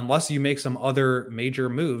unless you make some other major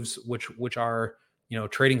moves, which are,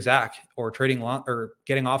 trading Zach or or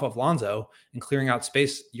getting off of Lonzo and clearing out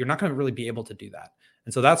space, you're not going to really be able to do that.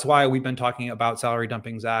 And so that's why we've been talking about salary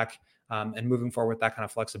dumping Zach and moving forward with that kind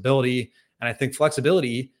of flexibility. And I think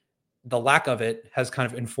flexibility, the lack of it, has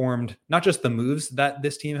kind of informed not just the moves that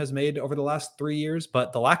this team has made over the last 3 years,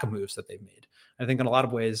 but the lack of moves that they've made. I think in a lot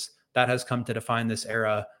of ways that has come to define this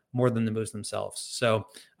era more than the moves themselves. So,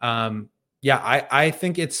 I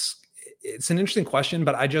think it's an interesting question,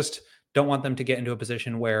 but I just don't want them to get into a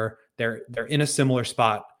position where they're in a similar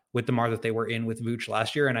spot with DeMar that they were in with Vooch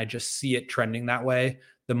last year. And I just see it trending that way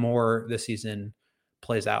the more the season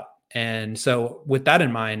plays out. And so with that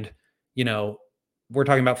in mind, we're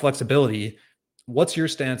talking about flexibility. What's your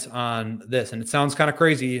stance on this? And it sounds kind of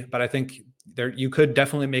crazy, but I think you could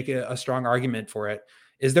definitely make a strong argument for it.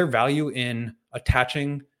 Is there value in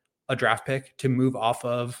attaching a draft pick to move off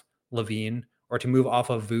of Levine or to move off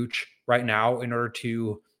of Vooch right now in order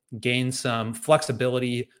to gain some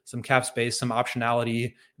flexibility, some cap space, some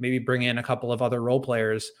optionality, maybe bring in a couple of other role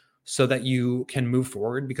players so that you can move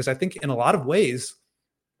forward? Because I think in a lot of ways,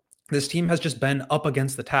 this team has just been up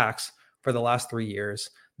against the tax for the last 3 years.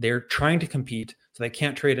 They're trying to compete, so they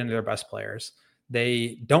can't trade into their best players.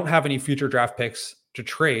 They don't have any future draft picks to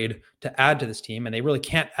trade to add to this team, and they really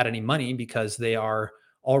can't add any money because they are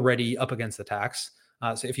already up against the tax.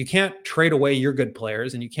 So if you can't trade away your good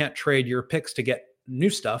players and you can't trade your picks to get new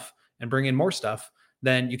stuff and bring in more stuff,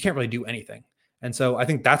 then you can't really do anything. And so I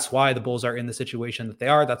think that's why the Bulls are in the situation that they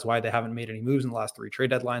are. That's why they haven't made any moves in the last 3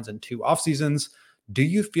 trade deadlines and 2 off seasons. Do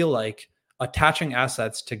you feel like attaching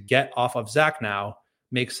assets to get off of Zach now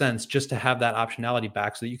makes sense, just to have that optionality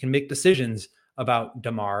back so that you can make decisions about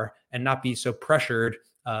DeMar and not be so pressured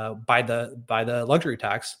by the luxury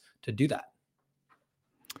tax to do that?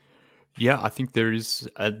 Yeah, I think there is,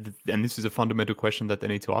 and this is a fundamental question that they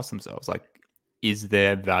need to ask themselves. Like, is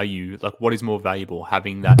there value? Like, what is more valuable,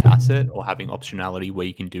 having that asset or having optionality where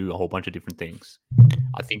you can do a whole bunch of different things?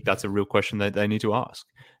 I think that's a real question that they need to ask.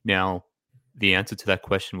 Now, the answer to that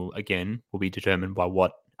question will be determined by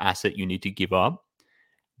what asset you need to give up.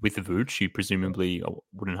 With the Vooch, you presumably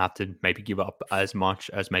wouldn't have to maybe give up as much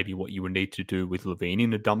as maybe what you would need to do with Levine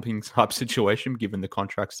in a dumping type situation, given the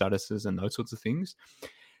contract statuses and those sorts of things.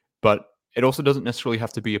 But it also doesn't necessarily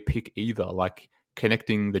have to be a pick either. Like,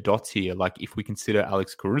 connecting the dots here, like if we consider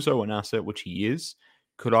Alex Caruso an asset, which he is,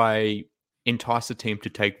 could I entice a team to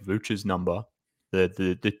take Vooch's number,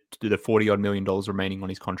 the $40 odd million remaining on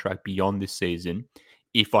his contract beyond this season,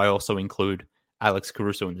 if I also include Alex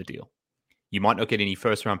Caruso in the deal? You might not get any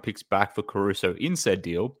first round picks back for Caruso in said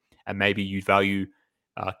deal, and maybe you value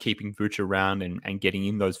keeping Vooch around and getting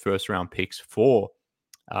in those first round picks for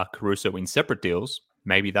Caruso in separate deals,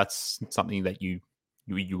 maybe that's something that you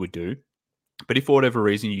would do. But if for whatever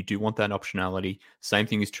reason you do want that optionality, same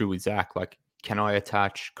thing is true with Zach. Like, can I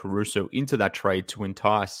attach Caruso into that trade to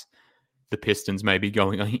entice the Pistons maybe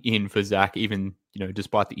going in for Zach, even,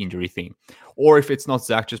 despite the injury thing? Or if it's not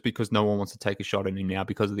Zach, just because no one wants to take a shot at him now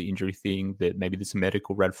because of the injury thing, that maybe there's some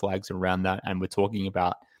medical red flags around that. And we're talking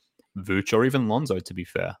about Vooch or even Lonzo, to be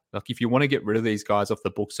fair. Like, if you want to get rid of these guys off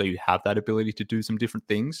the book so you have that ability to do some different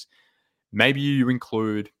things, maybe you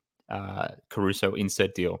include Caruso in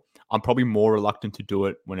said deal. I'm probably more reluctant to do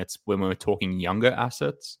it when we're talking younger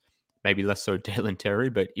assets, maybe less so Dalen Terry.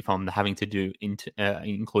 But if I'm having to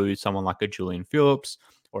include someone like a Julian Phillips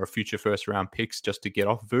or a future first round picks just to get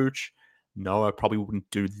off Vooch, no, I probably wouldn't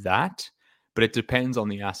do that. But it depends on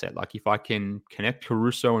the asset. Like, if I can connect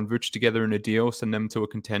Caruso and Vooch together in a deal, send them to a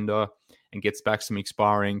contender and gets back some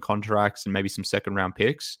expiring contracts and maybe some second round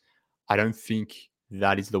picks, I don't think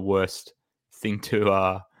that is the worst thing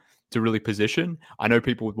to really position. I know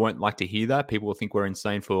people won't like to hear that. People will think we're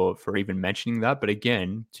insane for even mentioning that. But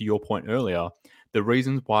again, to your point earlier, the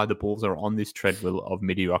reasons why the Bulls are on this treadmill of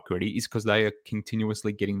mediocrity is because they are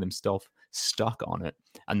continuously getting themselves stuck on it.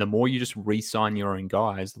 And the more you just re-sign your own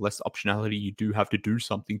guys, the less optionality you do have to do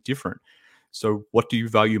something different. So what do you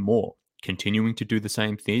value more? Continuing to do the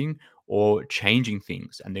same thing or changing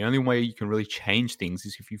things? And the only way you can really change things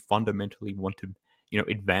is if you fundamentally want to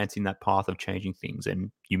advance in that path of changing things, and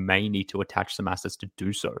you may need to attach some assets to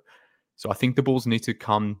do so. So I think the Bulls need to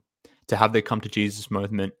have their come to Jesus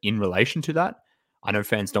moment in relation to that. I know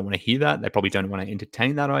fans don't want to hear that. They probably don't want to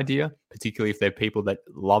entertain that idea, particularly if they're people that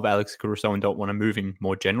love Alex Caruso and don't want to move him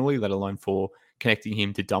more generally, let alone for connecting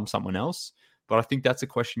him to dump someone else. But I think that's a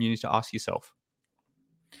question you need to ask yourself.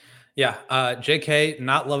 Yeah, JK,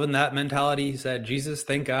 not loving that mentality. He said, Jesus,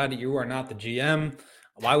 thank God you are not the GM.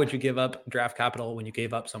 Why would you give up draft capital when you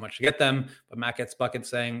gave up so much to get them? But Matt Gets Bucket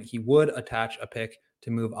saying he would attach a pick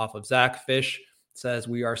to move off of Zach. Fish says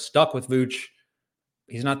we are stuck with Vooch.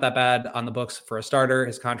 He's not that bad on the books for a starter.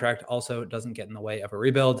 His contract also doesn't get in the way of a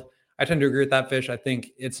rebuild. I tend to agree with that, Fish. I think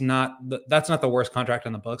that's not the worst contract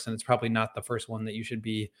on the books, and it's probably not the first one that you should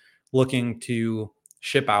be looking to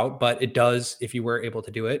ship out. But it does, if you were able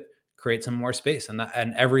to do it, create some more space,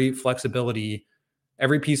 and every flexibility.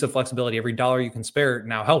 Every piece of flexibility, every dollar you can spare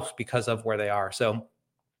now helps because of where they are. So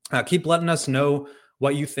keep letting us know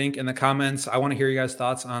what you think in the comments. I want to hear you guys'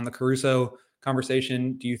 thoughts on the Caruso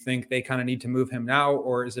conversation. Do you think they kind of need to move him now,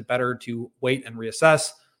 or is it better to wait and reassess?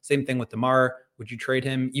 Same thing with DeMar. Would you trade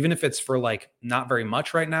him, even if it's for like not very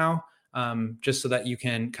much right now, just so that you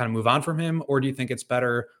can kind of move on from him? Or do you think it's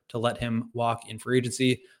better to let him walk in free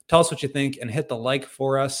agency? Tell us what you think and hit the like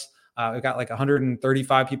for us. We've got like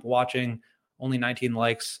 135 people watching. Only 19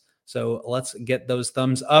 likes. So let's get those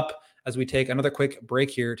thumbs up as we take another quick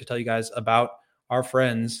break here to tell you guys about our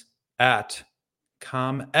friends at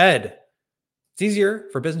ComEd. It's easier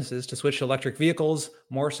for businesses to switch to electric vehicles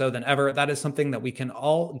more so than ever. That is something that we can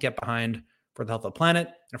all get behind for the health of the planet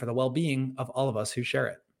and for the well-being of all of us who share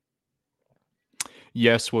it.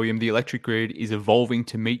 Yes, William, the electric grid is evolving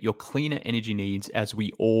to meet your cleaner energy needs as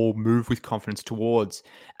we all move with confidence towards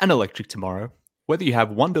an electric tomorrow. Whether you have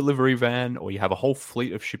one delivery van or you have a whole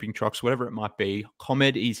fleet of shipping trucks, whatever it might be,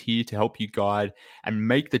 ComEd is here to help you guide and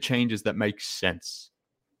make the changes that make sense.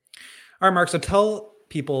 All right, Mark, so tell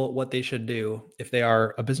people what they should do if they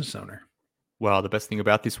are a business owner. Well, the best thing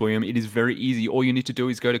about this, William, it is very easy. All you need to do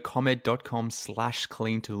is go to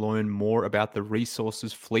comed.com/clean to learn more about the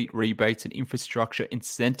resources, fleet rebates, and infrastructure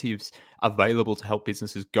incentives available to help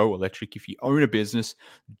businesses go electric. If you own a business,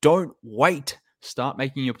 don't wait. Start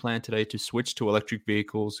making your plan today to switch to electric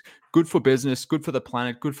vehicles. Good for business, good for the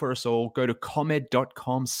planet, good for us all. Go to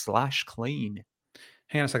comed.com/clean.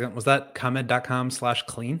 Hang on a second. Was that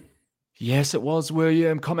comed.com/clean? Yes, it was,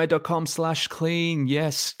 William. Comed.com/clean.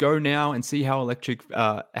 Yes, go now and see how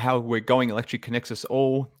we're going electric connects us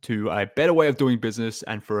all to a better way of doing business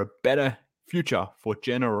and for a better future for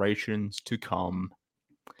generations to come.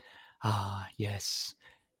 Ah, yes.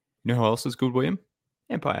 You know who else is good, William?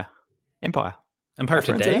 Empire today.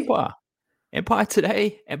 Empire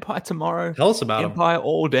today. Empire tomorrow. Tell us about Empire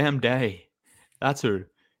all damn day. That's who.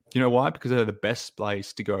 You know why? Because they're the best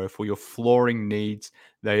place to go for your flooring needs.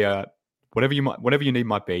 They are whatever you need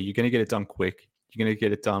might be. You're going to get it done quick. You're going to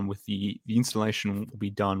get it done with the installation will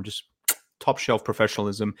be done just top shelf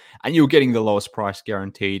professionalism, and you're getting the lowest price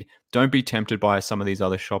guaranteed. Don't be tempted by some of these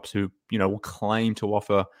other shops who will claim to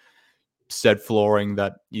offer said flooring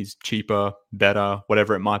that is cheaper, better,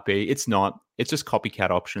 whatever it might be. It's not. It's just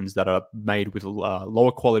copycat options that are made with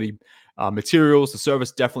lower quality materials. The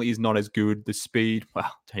service definitely is not as good. The speed,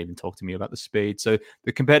 well, don't even talk to me about the speed. So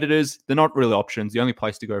the competitors, they're not really options. The only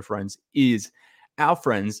place to go, friends, is our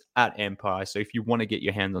friends at Empire. So if you want to get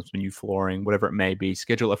your hands on some new flooring, whatever it may be,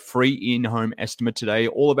 schedule a free in-home estimate today.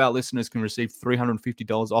 All of our listeners can receive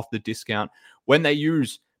 $350 off the discount when they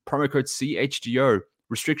use promo code CHGO.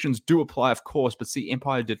 Restrictions do apply, of course, but see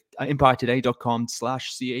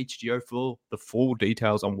empiretoday.com/CHGO for the full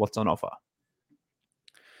details on what's on offer.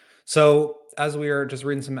 So as we are just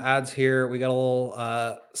reading some ads here, we got a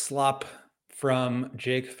little slop from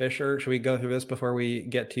Jake Fisher. Should we go through this before we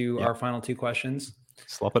get to our final two questions?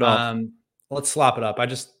 Slop it up. Let's slop it up.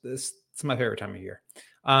 It's my favorite time of year.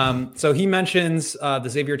 So he mentions the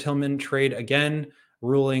Xavier Tillman trade again,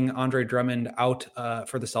 ruling Andre Drummond out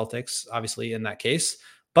for the Celtics, obviously in that case.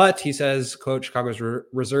 But he says, quote, Chicago's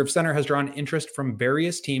reserve center has drawn interest from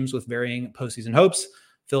various teams with varying postseason hopes.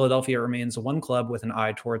 Philadelphia remains one club with an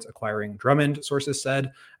eye towards acquiring Drummond, sources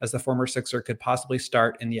said, as the former Sixer could possibly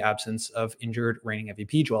start in the absence of injured reigning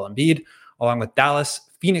MVP Joel Embiid. Along with Dallas,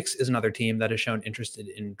 Phoenix is another team that has shown interest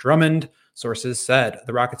in Drummond, sources said.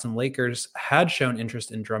 The Rockets and Lakers had shown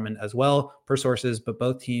interest in Drummond as well, per sources, but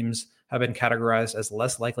both teams have been categorized as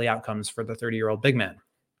less likely outcomes for the 30-year-old big man.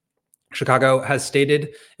 Chicago has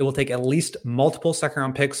stated it will take at least multiple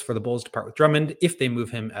second-round picks for the Bulls to part with Drummond if they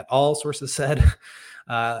move him at all, sources said.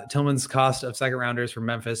 Tillman's cost of second rounders for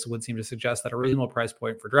Memphis would seem to suggest that a reasonable price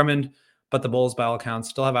point for Drummond, but the Bulls, by all accounts,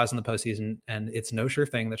 still have eyes on the postseason, and it's no sure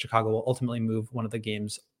thing that Chicago will ultimately move one of the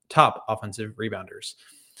game's top offensive rebounders.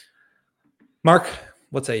 Mark,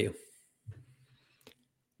 what say you?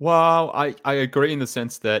 Well, I agree in the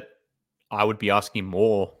sense that I would be asking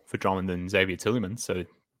more for Drummond than Xavier Tillman, so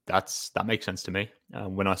that makes sense to me.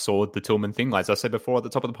 When I saw the Tillman thing, as I said before at the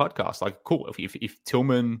top of the podcast, like, cool, if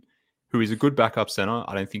Tillman, who is a good backup center,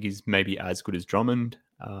 I don't think he's maybe as good as Drummond.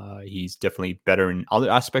 He's definitely better in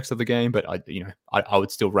other aspects of the game, but I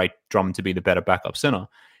would still rate Drummond to be the better backup center.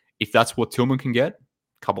 If that's what Tillman can get,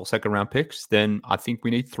 a couple of second-round picks, then I think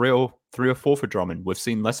we need three or four for Drummond. We've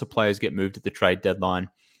seen lesser players get moved at the trade deadline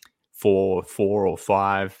for 4 or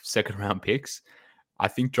 5 second-round picks. I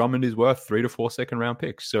think Drummond is worth 3 to 4 second-round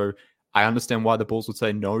picks. So I understand why the Bulls would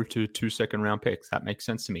say no to 2 second-round picks. That makes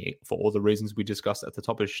sense to me for all the reasons we discussed at the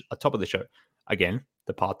top of the show. Again,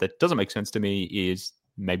 the part that doesn't make sense to me is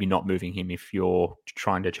maybe not moving him if you're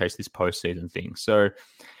trying to chase this postseason thing. So,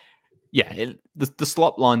 yeah, the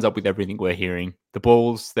slot lines up with everything we're hearing. The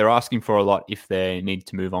Bulls, they're asking for a lot if they need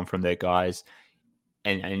to move on from their guys.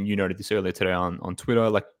 And you noted this earlier today on Twitter,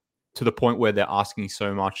 like to the point where they're asking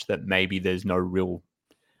so much that maybe there's no real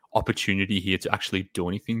opportunity here to actually do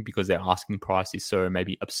anything because their asking price is so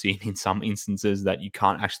maybe obscene in some instances that you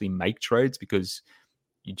can't actually make trades because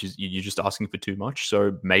you're just asking for too much.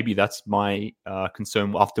 So maybe that's my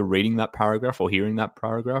concern after reading that paragraph or hearing that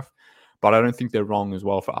paragraph. But I don't think they're wrong as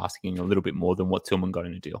well for asking a little bit more than what Tillman got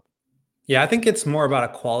in a deal. Yeah, I think it's more about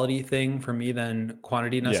a quality thing for me than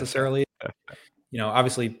quantity necessarily. Yeah.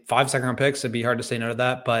 Obviously 5 second-round picks, it'd be hard to say no to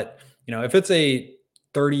that. But, if it's a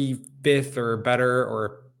 35th or better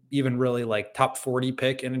or even really like top 40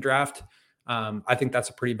 pick in a draft, I think that's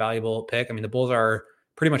a pretty valuable pick. I mean, the Bulls are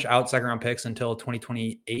pretty much out second round picks until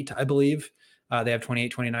 2028, I believe. They have 28,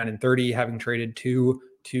 29, and 30, having traded 2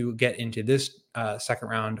 to get into this second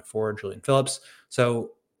round for Julian Phillips.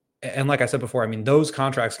 So, and like I said before, I mean, those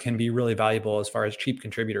contracts can be really valuable as far as cheap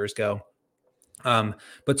contributors go.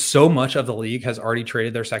 But so much of the league has already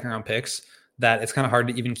traded their second round picks that it's kind of hard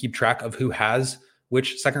to even keep track of who has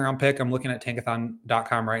which second round pick. I'm looking at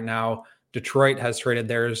tankathon.com right now. Detroit has traded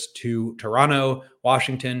theirs to Toronto.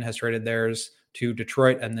 Washington has traded theirs to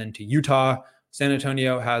Detroit and then to Utah. San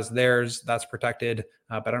Antonio has theirs. That's protected,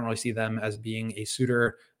 but I don't really see them as being a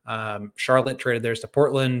suitor. Charlotte traded theirs to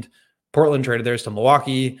Portland. Portland traded theirs to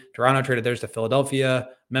Milwaukee. Toronto traded theirs to Philadelphia.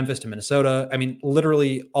 Memphis to Minnesota. I mean,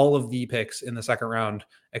 literally all of the picks in the second round,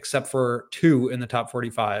 except for 2 in the top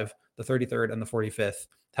 45, the 33rd and the 45th,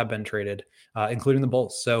 have been traded, including the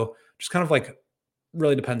Bulls. So just kind of like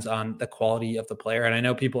really depends on the quality of the player. And I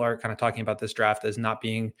know people are kind of talking about this draft as not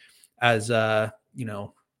being as,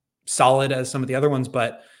 solid as some of the other ones.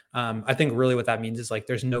 But I think really what that means is like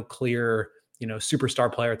there's no clear,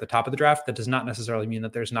 superstar player at the top of the draft. That does not necessarily mean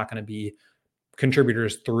that there's not going to be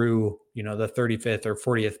contributors through, the 35th or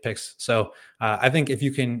 40th picks. So I think if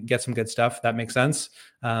you can get some good stuff, that makes sense.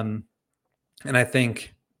 And I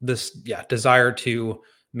think this, desire to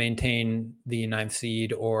maintain the 9th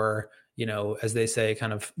seed or, as they say,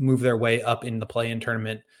 kind of move their way up in the play-in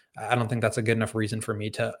tournament, I don't think that's a good enough reason for me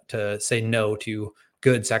to say no to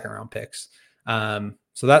good second round picks.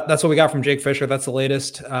 So that's what we got from Jake Fisher. That's the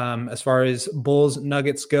latest. As far as Bulls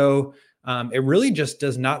Nuggets go, It really just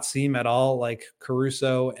does not seem at all like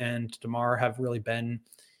Caruso and DeMar have really been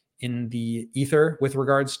in the ether with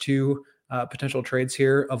regards to potential trades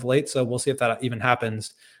here of late. So we'll see if that even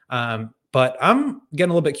happens. But I'm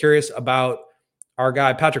getting a little bit curious about our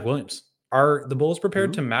guy, Patrick Williams. Are the Bulls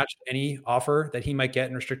prepared to match any offer that he might get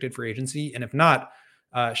in restricted free agency? And if not,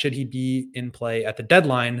 should he be in play at the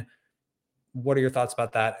deadline? What are your thoughts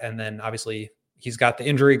about that? And then obviously he's got the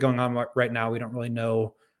injury going on right now. We don't really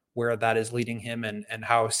know where that is leading him and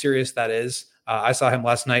how serious that is. I saw him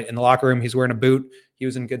last night in the locker room. He's wearing a boot. He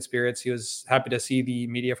was in good spirits. He was happy to see the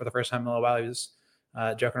media for the first time in a while. He was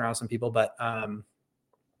joking around with some people, but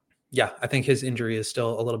yeah, I think his injury is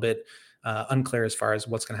still a little bit unclear as far as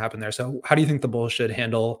what's going to happen there. So how do you think the Bulls should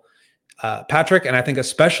handle Patrick? And I think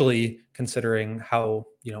especially considering how,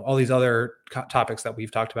 all these other topics that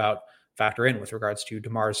we've talked about factor in with regards to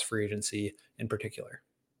DeMar's free agency in particular.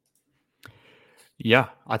 Yeah,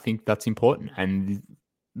 I think that's important. And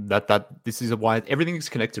that this is why everything is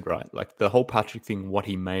connected, right? Like the whole Patrick thing, what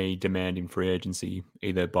he may demand in free agency,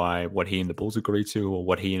 either by what he and the Bulls agree to or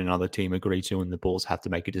what he and another team agree to, and the Bulls have to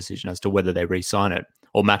make a decision as to whether they re-sign it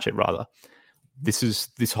or match it rather.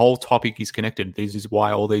 This whole topic is connected. This is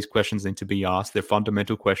why all these questions need to be asked. They're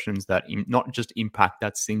fundamental questions that not just impact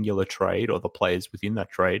that singular trade or the players within that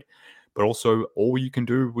trade, but also all you can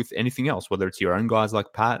do with anything else, whether it's your own guys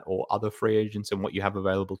like Pat or other free agents and what you have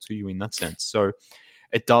available to you in that sense. So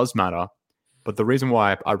it does matter. But the reason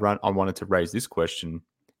why I wanted to raise this question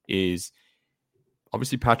is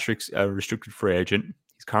obviously Patrick's a restricted free agent.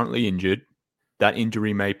 He's currently injured. That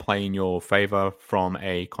injury may play in your favor from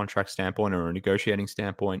a contract standpoint or a negotiating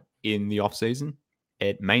standpoint in the offseason.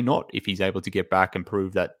 It may not if he's able to get back and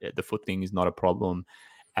prove that the foot thing is not a problem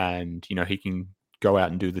and, he can go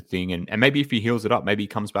out and do the thing. And maybe if he heals it up, maybe he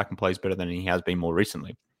comes back and plays better than he has been more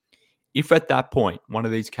recently. If at that point, one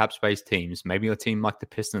of these cap space teams, maybe a team like the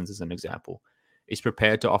Pistons as an example, is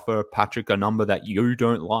prepared to offer Patrick a number that you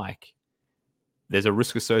don't like, there's a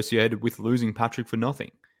risk associated with losing Patrick for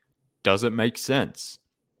nothing. Does it make sense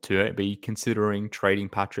to be considering trading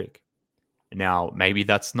Patrick? Now, maybe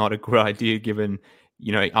that's not a good idea given,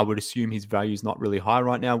 I would assume his value is not really high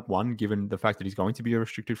right now. One, given the fact that he's going to be a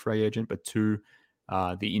restricted free agent, but two,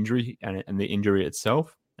 the injury and the injury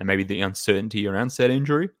itself, and maybe the uncertainty around said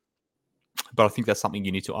injury. But I think that's something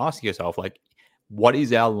you need to ask yourself. Like, what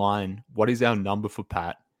is our line? What is our number for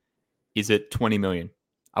Pat? Is it 20 million?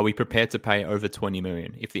 Are we prepared to pay over 20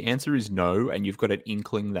 million? If the answer is no, and you've got an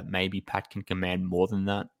inkling that maybe Pat can command more than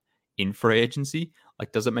that in free agency,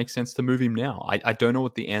 like, does it make sense to move him now? I don't know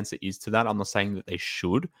what the answer is to that. I'm not saying that they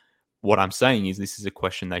should. What I'm saying is this is a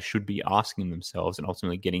question they should be asking themselves and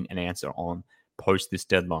ultimately getting an answer on post this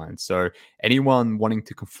deadline. So anyone wanting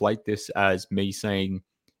to conflate this as me saying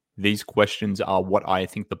these questions are what I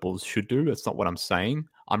think the Bulls should do, that's not what I'm saying.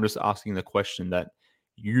 I'm just asking the question that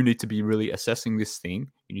you need to be really assessing this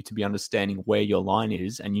thing. You need to be understanding where your line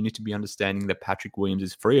is, and you need to be understanding that Patrick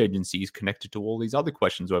Williams' free agency is connected to all these other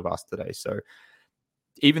questions we've asked today. So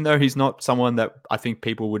even though he's not someone that I think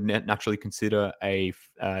people would naturally consider a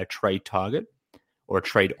trade target or a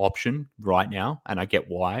trade option right now, and I get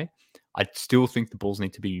why, I still think the Bulls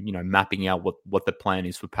need to be, mapping out what the plan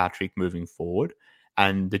is for Patrick moving forward.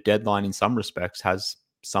 And the deadline in some respects has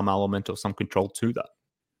some element or some control to that.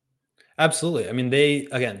 Absolutely. I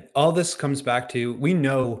mean, all this comes back to, we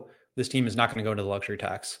know this team is not going to go into the luxury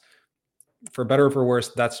tax. For better or for worse,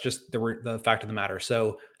 that's just the fact of the matter.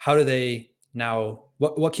 So how do they now,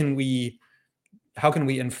 how can we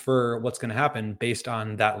infer what's going to happen based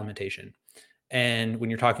on that limitation? And when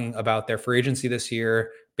you're talking about their free agency this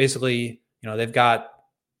year, basically, they've got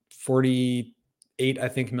 $48, I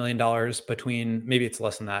think, $million between, maybe it's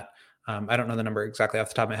less than that. I don't know the number exactly off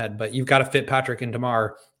the top of my head, but you've got to fit Patrick and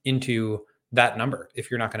DeMar into that number if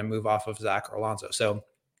you're not going to move off of Zach or Alonzo. So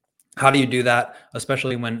how do you do that,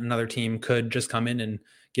 especially when another team could just come in and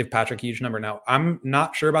give Patrick a huge number? Now, I'm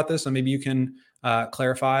not sure about this, so maybe you can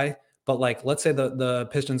clarify, but let's say the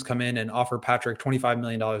Pistons come in and offer Patrick $25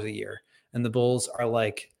 million a year, and the Bulls are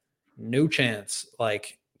like, no chance.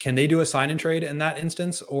 Can they do a sign and trade in that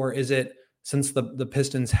instance? Or is it, since the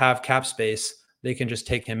Pistons have cap space, they can just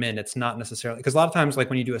take him in? It's not necessarily, because a lot of times,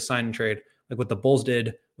 when you do a sign and trade, like what the Bulls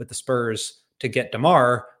did with the Spurs to get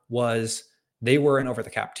DeMar, was they were an over the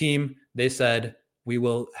cap team. They said, we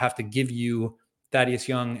will have to give you Thaddeus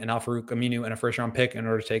Young and Al-Farouq Aminu and a first round pick in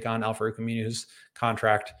order to take on Al-Farouq Aminu's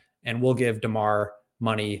contract. And we'll give DeMar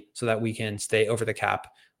money so that we can stay over the cap.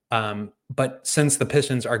 But since the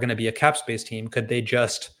Pistons are going to be a cap space team, could they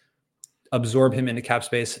just absorb him into cap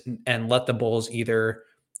space and let the Bulls either,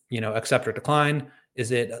 accept or decline?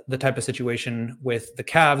 Is it the type of situation with the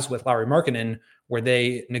Cavs with Lauri Markkanen where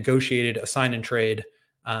they negotiated a sign and trade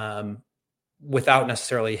without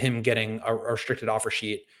necessarily him getting a restricted offer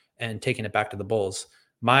sheet and taking it back to the Bulls?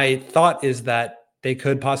 My thought is that they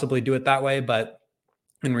could possibly do it that way, but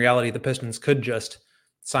in reality, the Pistons could just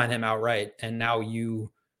sign him outright. And now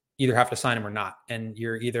you either have to sign him or not. And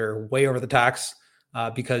you're either way over the tax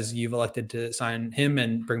because you've elected to sign him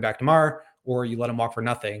and bring back DeMar, or you let him walk for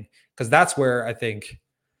nothing. Because that's where I think,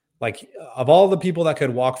 like, of all the people that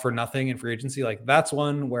could walk for nothing in free agency, like, that's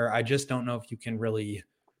one where I just don't know if you can really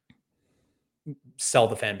sell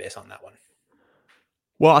the fan base on that one.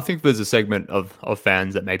 Well, I think there's a segment of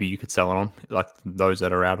fans that maybe you could sell it on, like those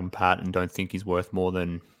that are out on Pat and don't think he's worth more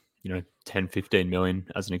than, 10, 15 million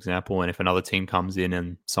as an example. And if another team comes in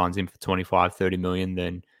and signs him for 25, 30 million,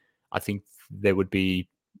 then I think there would be,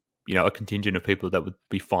 a contingent of people that would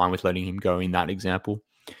be fine with letting him go in that example.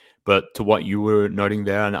 But to what you were noting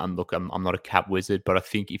there, and look, I'm not a cap wizard, but I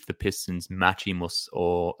think if the Pistons match him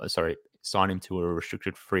sign him to a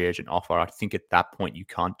restricted free agent offer, I think at that point you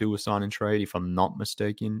can't do a sign and trade, if I'm not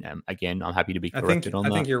mistaken. Again, I'm happy to be corrected on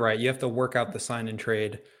that. I think you're right. You have to work out the sign and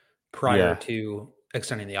trade prior to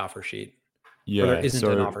extending the offer sheet. Yeah. Or there isn't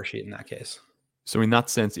an offer sheet in that case. So in that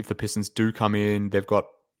sense, if the Pistons do come in, they've got,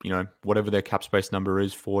 whatever their cap space number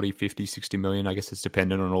is, 40, 50, 60 million. I guess it's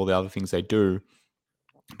dependent on all the other things they do.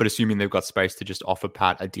 But assuming they've got space to just offer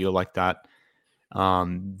Pat a deal like that,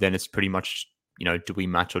 then it's pretty much, do we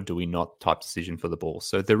match or do we not type decision for the Bulls.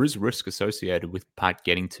 So there is risk associated with Pat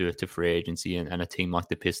getting to free agency and a team like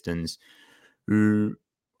the Pistons, who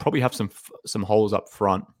probably have some holes up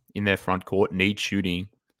front in their front court, need shooting,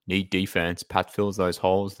 need defense. Pat fills those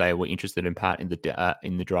holes. They were interested in Pat in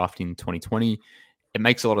the draft in 2020. It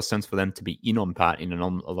makes a lot of sense for them to be in on Pat in a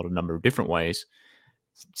lot of number of different ways.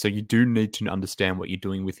 So you do need to understand what you're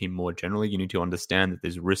doing with him more generally. You need to understand that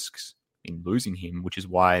there's risks in losing him, which is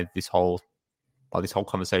why this whole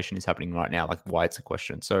conversation is happening right now, like why it's a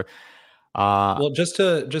question. So, well, just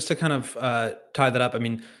to kind of tie that up, I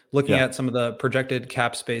mean, looking at some of the projected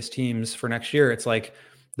cap space teams for next year, it's like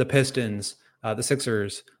the Pistons, the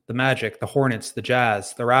Sixers, the Magic, the Hornets, the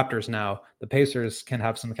Jazz, the Raptors. Now the Pacers can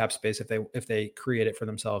have some cap space if they create it for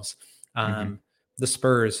themselves. The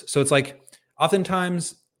Spurs. So it's like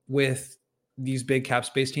oftentimes with these big cap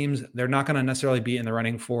space teams, they're not going to necessarily be in the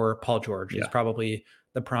running for Paul George. He's probably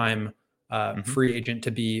the prime free agent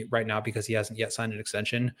to be right now because he hasn't yet signed an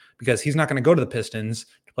extension, because he's not going to go to the Pistons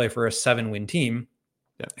to play for a 7-win team.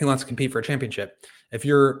 He wants to compete for a championship. If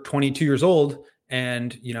you're 22 years old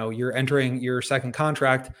and you're entering your second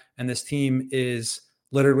contract and this team is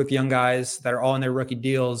littered with young guys that are all in their rookie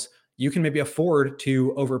deals, you can maybe afford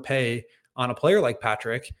to overpay on a player like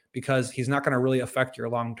Patrick because he's not going to really affect your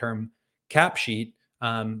long-term cap sheet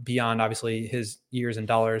beyond obviously his years and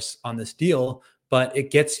dollars on this deal, but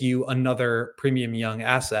it gets you another premium young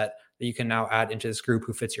asset that you can now add into this group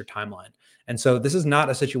who fits your timeline. And so this is not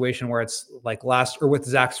a situation where it's like with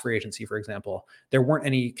Zach's free agency, for example, there weren't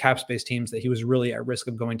any cap space teams that he was really at risk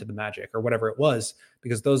of going to the Magic or whatever it was,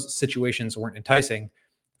 because those situations weren't enticing.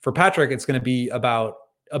 For Patrick, it's going to be about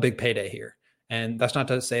a big payday here. And that's not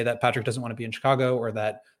to say that Patrick doesn't want to be in Chicago or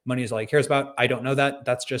that money is all he cares about. I don't know that.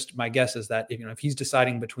 That's just my guess, is that if he's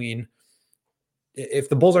deciding between, if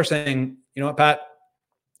the Bulls are saying, you know what, Pat,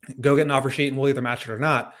 go get an offer sheet and we'll either match it or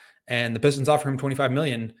not, and the Pistons offer him $25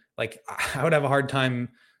 million, like, I would have a hard time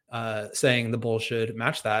saying the Bulls should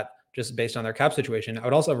match that just based on their cap situation. I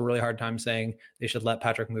would also have a really hard time saying they should let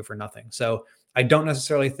Patrick move for nothing. So I don't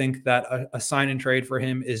necessarily think that a sign and trade for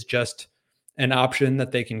him is just an option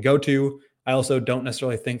that they can go to. I also don't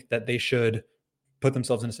necessarily think that they should put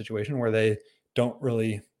themselves in a situation where they don't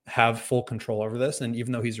really have full control over this. And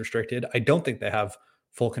even though he's restricted, I don't think they have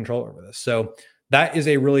full control over this. So that is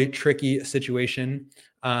a really tricky situation.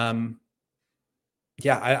 I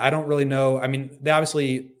don't really know. I mean, they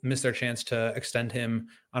obviously missed their chance to extend him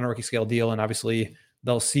on a rookie scale deal. And obviously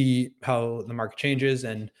they'll see how the market changes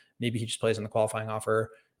and maybe he just plays on the qualifying offer.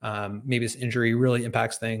 Maybe this injury really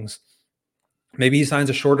impacts things. Maybe he signs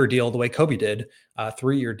a shorter deal the way Kobe did, a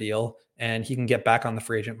 3-year deal, and he can get back on the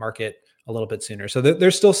free agent market a little bit sooner. So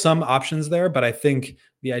there's still some options there, but I think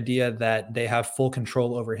the idea that they have full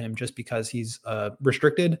control over him just because he's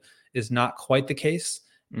restricted is not quite the case.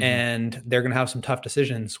 And they're going to have some tough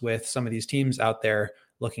decisions with some of these teams out there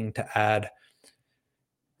looking to add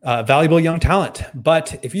valuable young talent.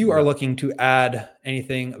 But if you are looking to add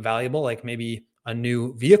anything valuable, like maybe a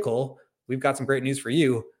new vehicle, we've got some great news for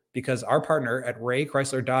you, because our partner at Ray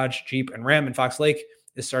Chrysler Dodge Jeep and Ram in Fox Lake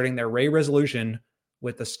is starting their Ray Resolution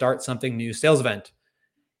with the Start Something New sales event.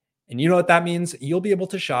 And you know what that means? You'll be able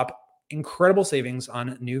to shop incredible savings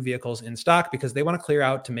on new vehicles in stock because they want to clear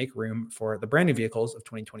out to make room for the brand new vehicles of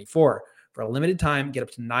 2024. For a limited time, get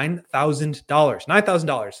up to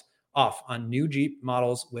 $9,000 off on new Jeep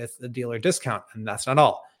models with the dealer discount. And that's not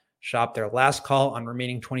all. Shop their last call on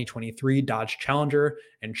remaining 2023 Dodge Challenger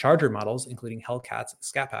and Charger models, including Hellcats,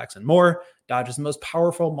 Scat Packs, and more. Dodge is the most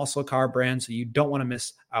powerful muscle car brand, so you don't want to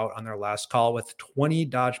miss out on their last call with 20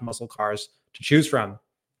 Dodge muscle cars to choose from.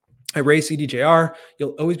 At Ray CDJR,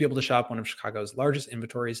 you'll always be able to shop one of Chicago's largest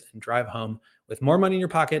inventories and drive home with more money in your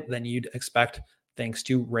pocket than you'd expect thanks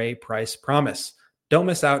to Ray Price Promise. Don't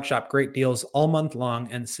miss out. Shop great deals all month long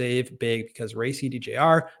and save big because Ray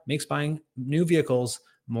CDJR makes buying new vehicles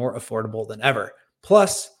more affordable than ever.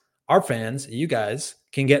 Plus, our fans, you guys,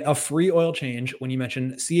 can get a free oil change when you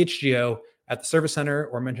mention CHGO at the service center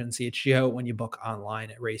or mention CHGO when you book online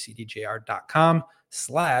at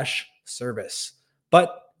raycdjr.com/service.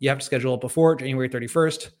 But you have to schedule it before January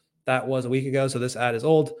 31st. That was a week ago, so this ad is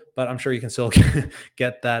old, but I'm sure you can still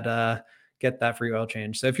get that free oil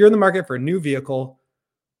change. So if you're in the market for a new vehicle,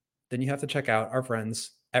 then you have to check out our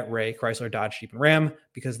friends at Ray Chrysler Dodge Jeep and Ram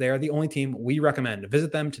because they are the only team we recommend.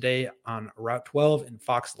 Visit them today on Route 12 in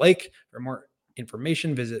Fox Lake. For more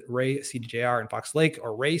information, visit Ray CDJR in Fox Lake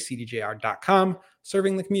or raycdjr.com,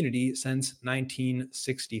 serving the community since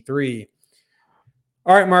 1963.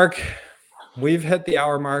 All right, Mark, we've hit the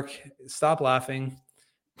hour mark. Stop laughing.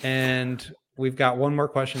 And we've got one more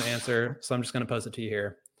question to answer, so I'm just going to pose it to you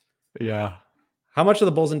here. Yeah. How much do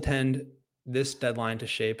the Bulls intend this deadline to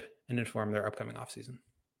shape and inform their upcoming offseason?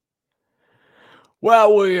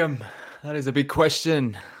 Well, William, that is a big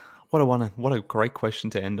question. What a great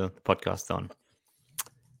question to end the podcast on.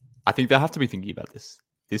 I think they have to be thinking about this.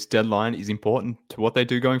 This deadline is important to what they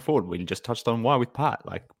do going forward. We just touched on why with Pat.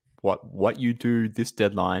 Like what you do this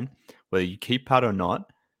deadline, whether you keep Pat or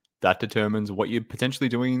not, that determines what you're potentially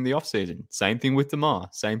doing in the offseason. Same thing with DeMar.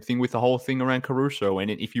 Same thing with the whole thing around Caruso.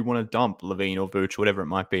 And if you want to dump Levine or Vooch, whatever it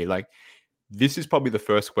might be, like this is probably the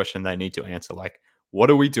first question they need to answer. Like,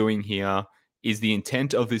 what are we doing here? Is the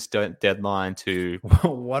intent of this deadline to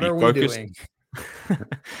what are we doing?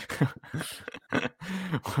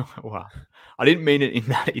 Wow. I didn't mean it in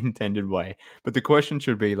that intended way. But the question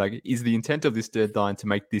should be like, is the intent of this deadline to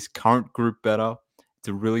make this current group better,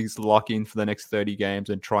 to really lock in for the next 30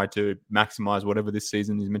 games and try to maximize whatever this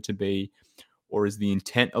season is meant to be? Or is the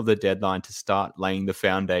intent of the deadline to start laying the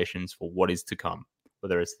foundations for what is to come?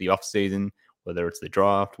 Whether it's the offseason, whether it's the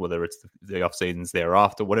draft, whether it's the off seasons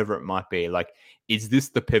thereafter, whatever it might be. Like, is this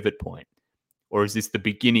the pivot point? Or is this the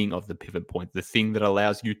beginning of the pivot point, the thing that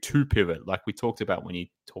allows you to pivot? Like we talked about when you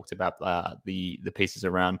talked about the pieces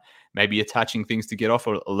around maybe attaching things to get off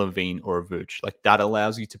a Levine or a Vooch. Like that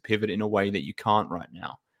allows you to pivot in a way that you can't right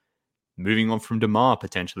now. Moving on from DeMar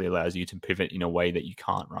potentially allows you to pivot in a way that you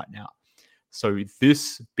can't right now. So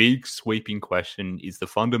this big sweeping question is the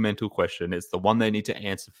fundamental question. It's the one they need to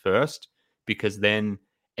answer first, because then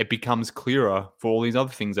it becomes clearer for all these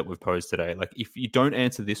other things that we've posed today. Like if you don't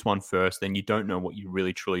answer this one first, then you don't know what you're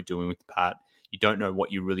really truly doing with Pat. You don't know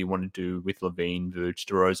what you really want to do with Levine, Vooch,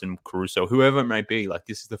 DeRozan, Caruso, whoever it may be. Like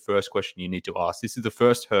this is the first question you need to ask. This is the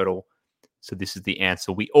first hurdle. So this is the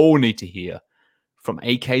answer we all need to hear from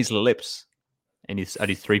AK's lips and at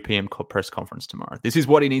his 3 p.m. press conference tomorrow. This is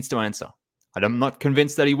what he needs to answer. I'm not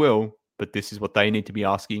convinced that he will, but this is what they need to be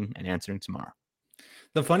asking and answering tomorrow.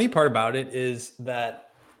 The funny part about it is that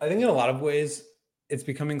I think in a lot of ways, it's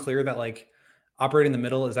becoming clear that like operating the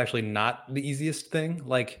middle is actually not the easiest thing.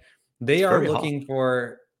 Like they're looking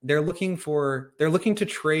to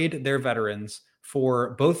trade their veterans for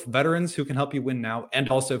both veterans who can help you win now and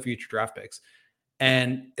also future draft picks.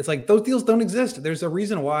 And it's like, those deals don't exist. There's a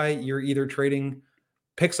reason why you're either trading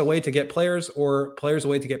picks away to get players or players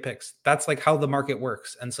away to get picks. That's like how the market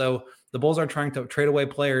works. And so the Bulls are trying to trade away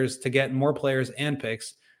players to get more players and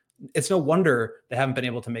picks. It's no wonder they haven't been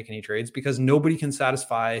able to make any trades because nobody can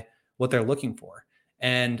satisfy what they're looking for.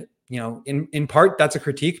 And, you know, in part, that's a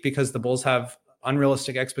critique because the Bulls have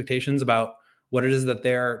unrealistic expectations about what it is that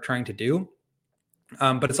they're trying to do.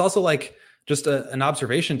 But it's also like just an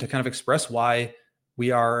observation to kind of express why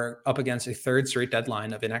we are up against a third straight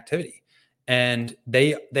deadline of inactivity. And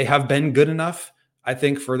they have been good enough, I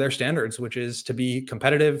think, for their standards, which is to be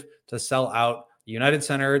competitive, to sell out the United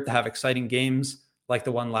Center, to have exciting games like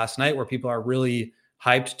the one last night where people are really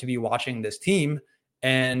hyped to be watching this team.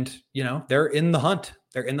 And, you know, they're in the hunt.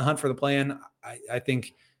 They're in the hunt for the play-in. I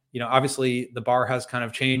think, you know, obviously the bar has kind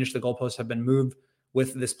of changed. The goalposts have been moved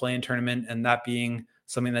with this play-in tournament and that being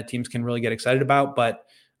something that teams can really get excited about. But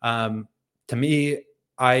to me,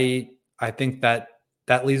 I think that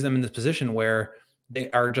leaves them in this position where they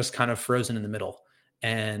are just kind of frozen in the middle.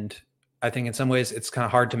 And I think in some ways it's kind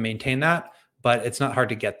of hard to maintain that, but it's not hard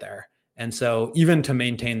to get there. And so even to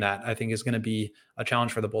maintain that, I think is going to be a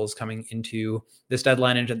challenge for the Bulls coming into this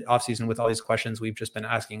deadline, into the offseason, with all these questions we've just been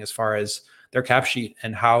asking as far as their cap sheet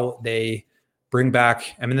and how they bring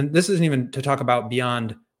back. I mean, this isn't even to talk about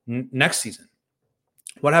beyond next season.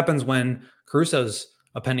 What happens when Caruso's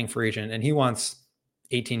a pending free agent and he wants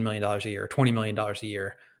 $18 million a year, $20 million a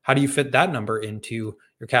year? How do you fit that number into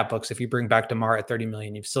your cap books? If you bring back DeMar at $30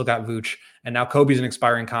 million, you've still got Vooch, and now Kobe's an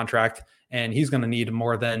expiring contract, and he's going to need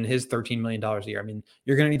more than his $13 million a year. I mean,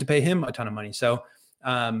 you're going to need to pay him a ton of money. So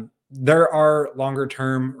there are longer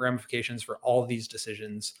term ramifications for all of these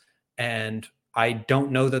decisions, and I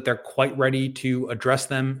don't know that they're quite ready to address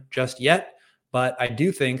them just yet. But I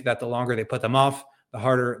do think that the longer they put them off, the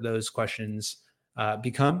harder those questions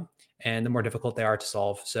become, and the more difficult they are to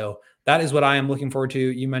solve. So that is what I am looking forward to.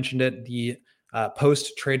 You mentioned it. The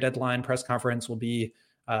post-trade deadline press conference will be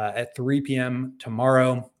at 3 p.m.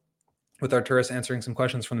 tomorrow, with Arturas answering some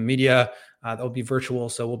questions from the media. That will be virtual,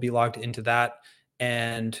 so we'll be logged into that,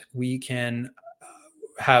 and we can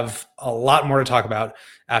have a lot more to talk about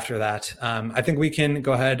after that. I think we can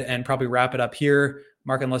go ahead and probably wrap it up here,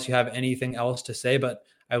 Mark, unless you have anything else to say. But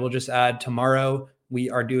I will just add, tomorrow we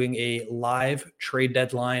are doing a live trade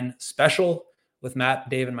deadline special with Matt,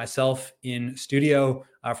 Dave, and myself in studio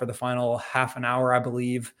for the final half an hour, I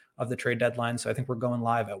believe, of the trade deadline. So I think we're going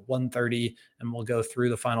live at 1:30, and we'll go through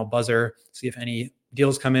the final buzzer, see if any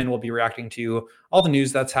deals come in. We'll be reacting to all the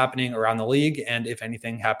news that's happening around the league, and if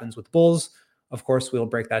anything happens with Bulls, of course, we'll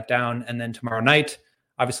break that down. And then tomorrow night,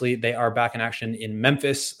 obviously, they are back in action in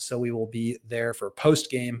Memphis, so we will be there for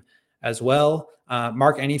post-game as well.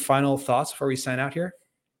 Mark, any final thoughts before we sign out here?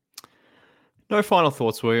 No final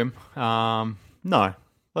thoughts, William. No,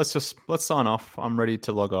 let's sign off. I'm ready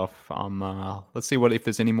to log off. Let's see if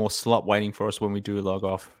there's any more slut waiting for us when we do log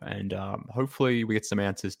off, and hopefully we get some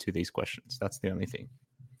answers to these questions. That's the only thing.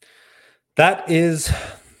 That is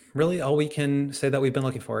really all we can say that we've been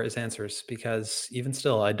looking for, is answers, because even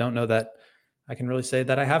still, I don't know that I can really say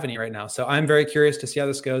that I have any right now. So I'm very curious to see how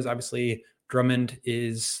this goes. Obviously, Drummond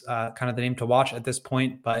is kind of the name to watch at this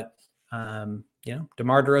point, but DeMar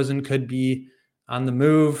DeRozan could be on the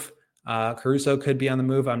move. Caruso could be on the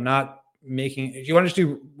move. I'm not making. Do you want to just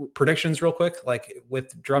do predictions real quick? Like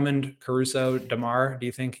with Drummond, Caruso, DeMar, do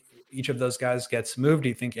you think each of those guys gets moved? Do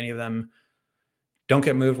you think any of them don't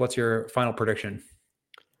get moved? What's your final prediction?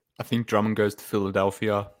 I think Drummond goes to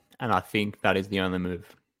Philadelphia, and I think that is the only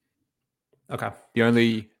move. Okay. The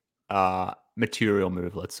only material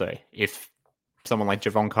move, let's say. If someone like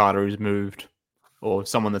Javon Carter is moved, or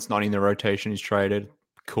someone that's not in the rotation is traded,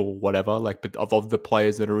 cool, whatever. But of the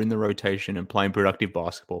players that are in the rotation and playing productive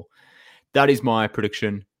basketball, that is my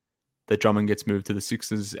prediction, that Drummond gets moved to the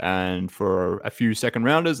Sixers and for a few second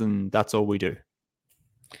rounders, and that's all we do.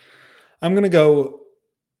 I'm going to go.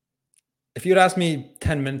 If you'd asked me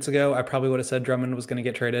 10 minutes ago, I probably would have said Drummond was going to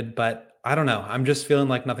get traded, but I don't know. I'm just feeling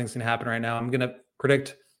like nothing's going to happen right now. I'm going to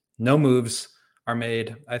predict no moves are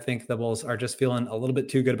made. I think the Bulls are just feeling a little bit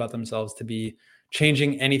too good about themselves to be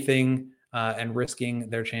changing anything and risking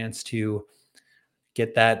their chance to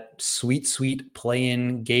get that sweet, sweet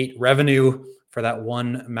play-in gate revenue for that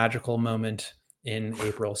one magical moment in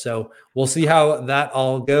April. So we'll see how that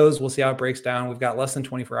all goes. We'll see how it breaks down. We've got less than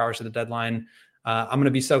 24 hours to the deadline. I'm going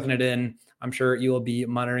to be soaking it in. I'm sure you will be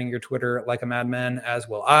monitoring your Twitter like a madman, as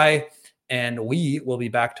will I. And we will be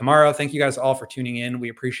back tomorrow. Thank you guys all for tuning in. We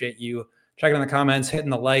appreciate you checking in the comments, hitting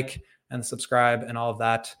the like and the subscribe and all of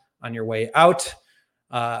that on your way out.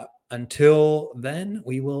 Until then,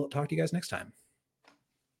 we will talk to you guys next time.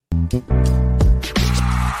 We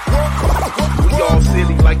all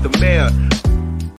silly like the mayor.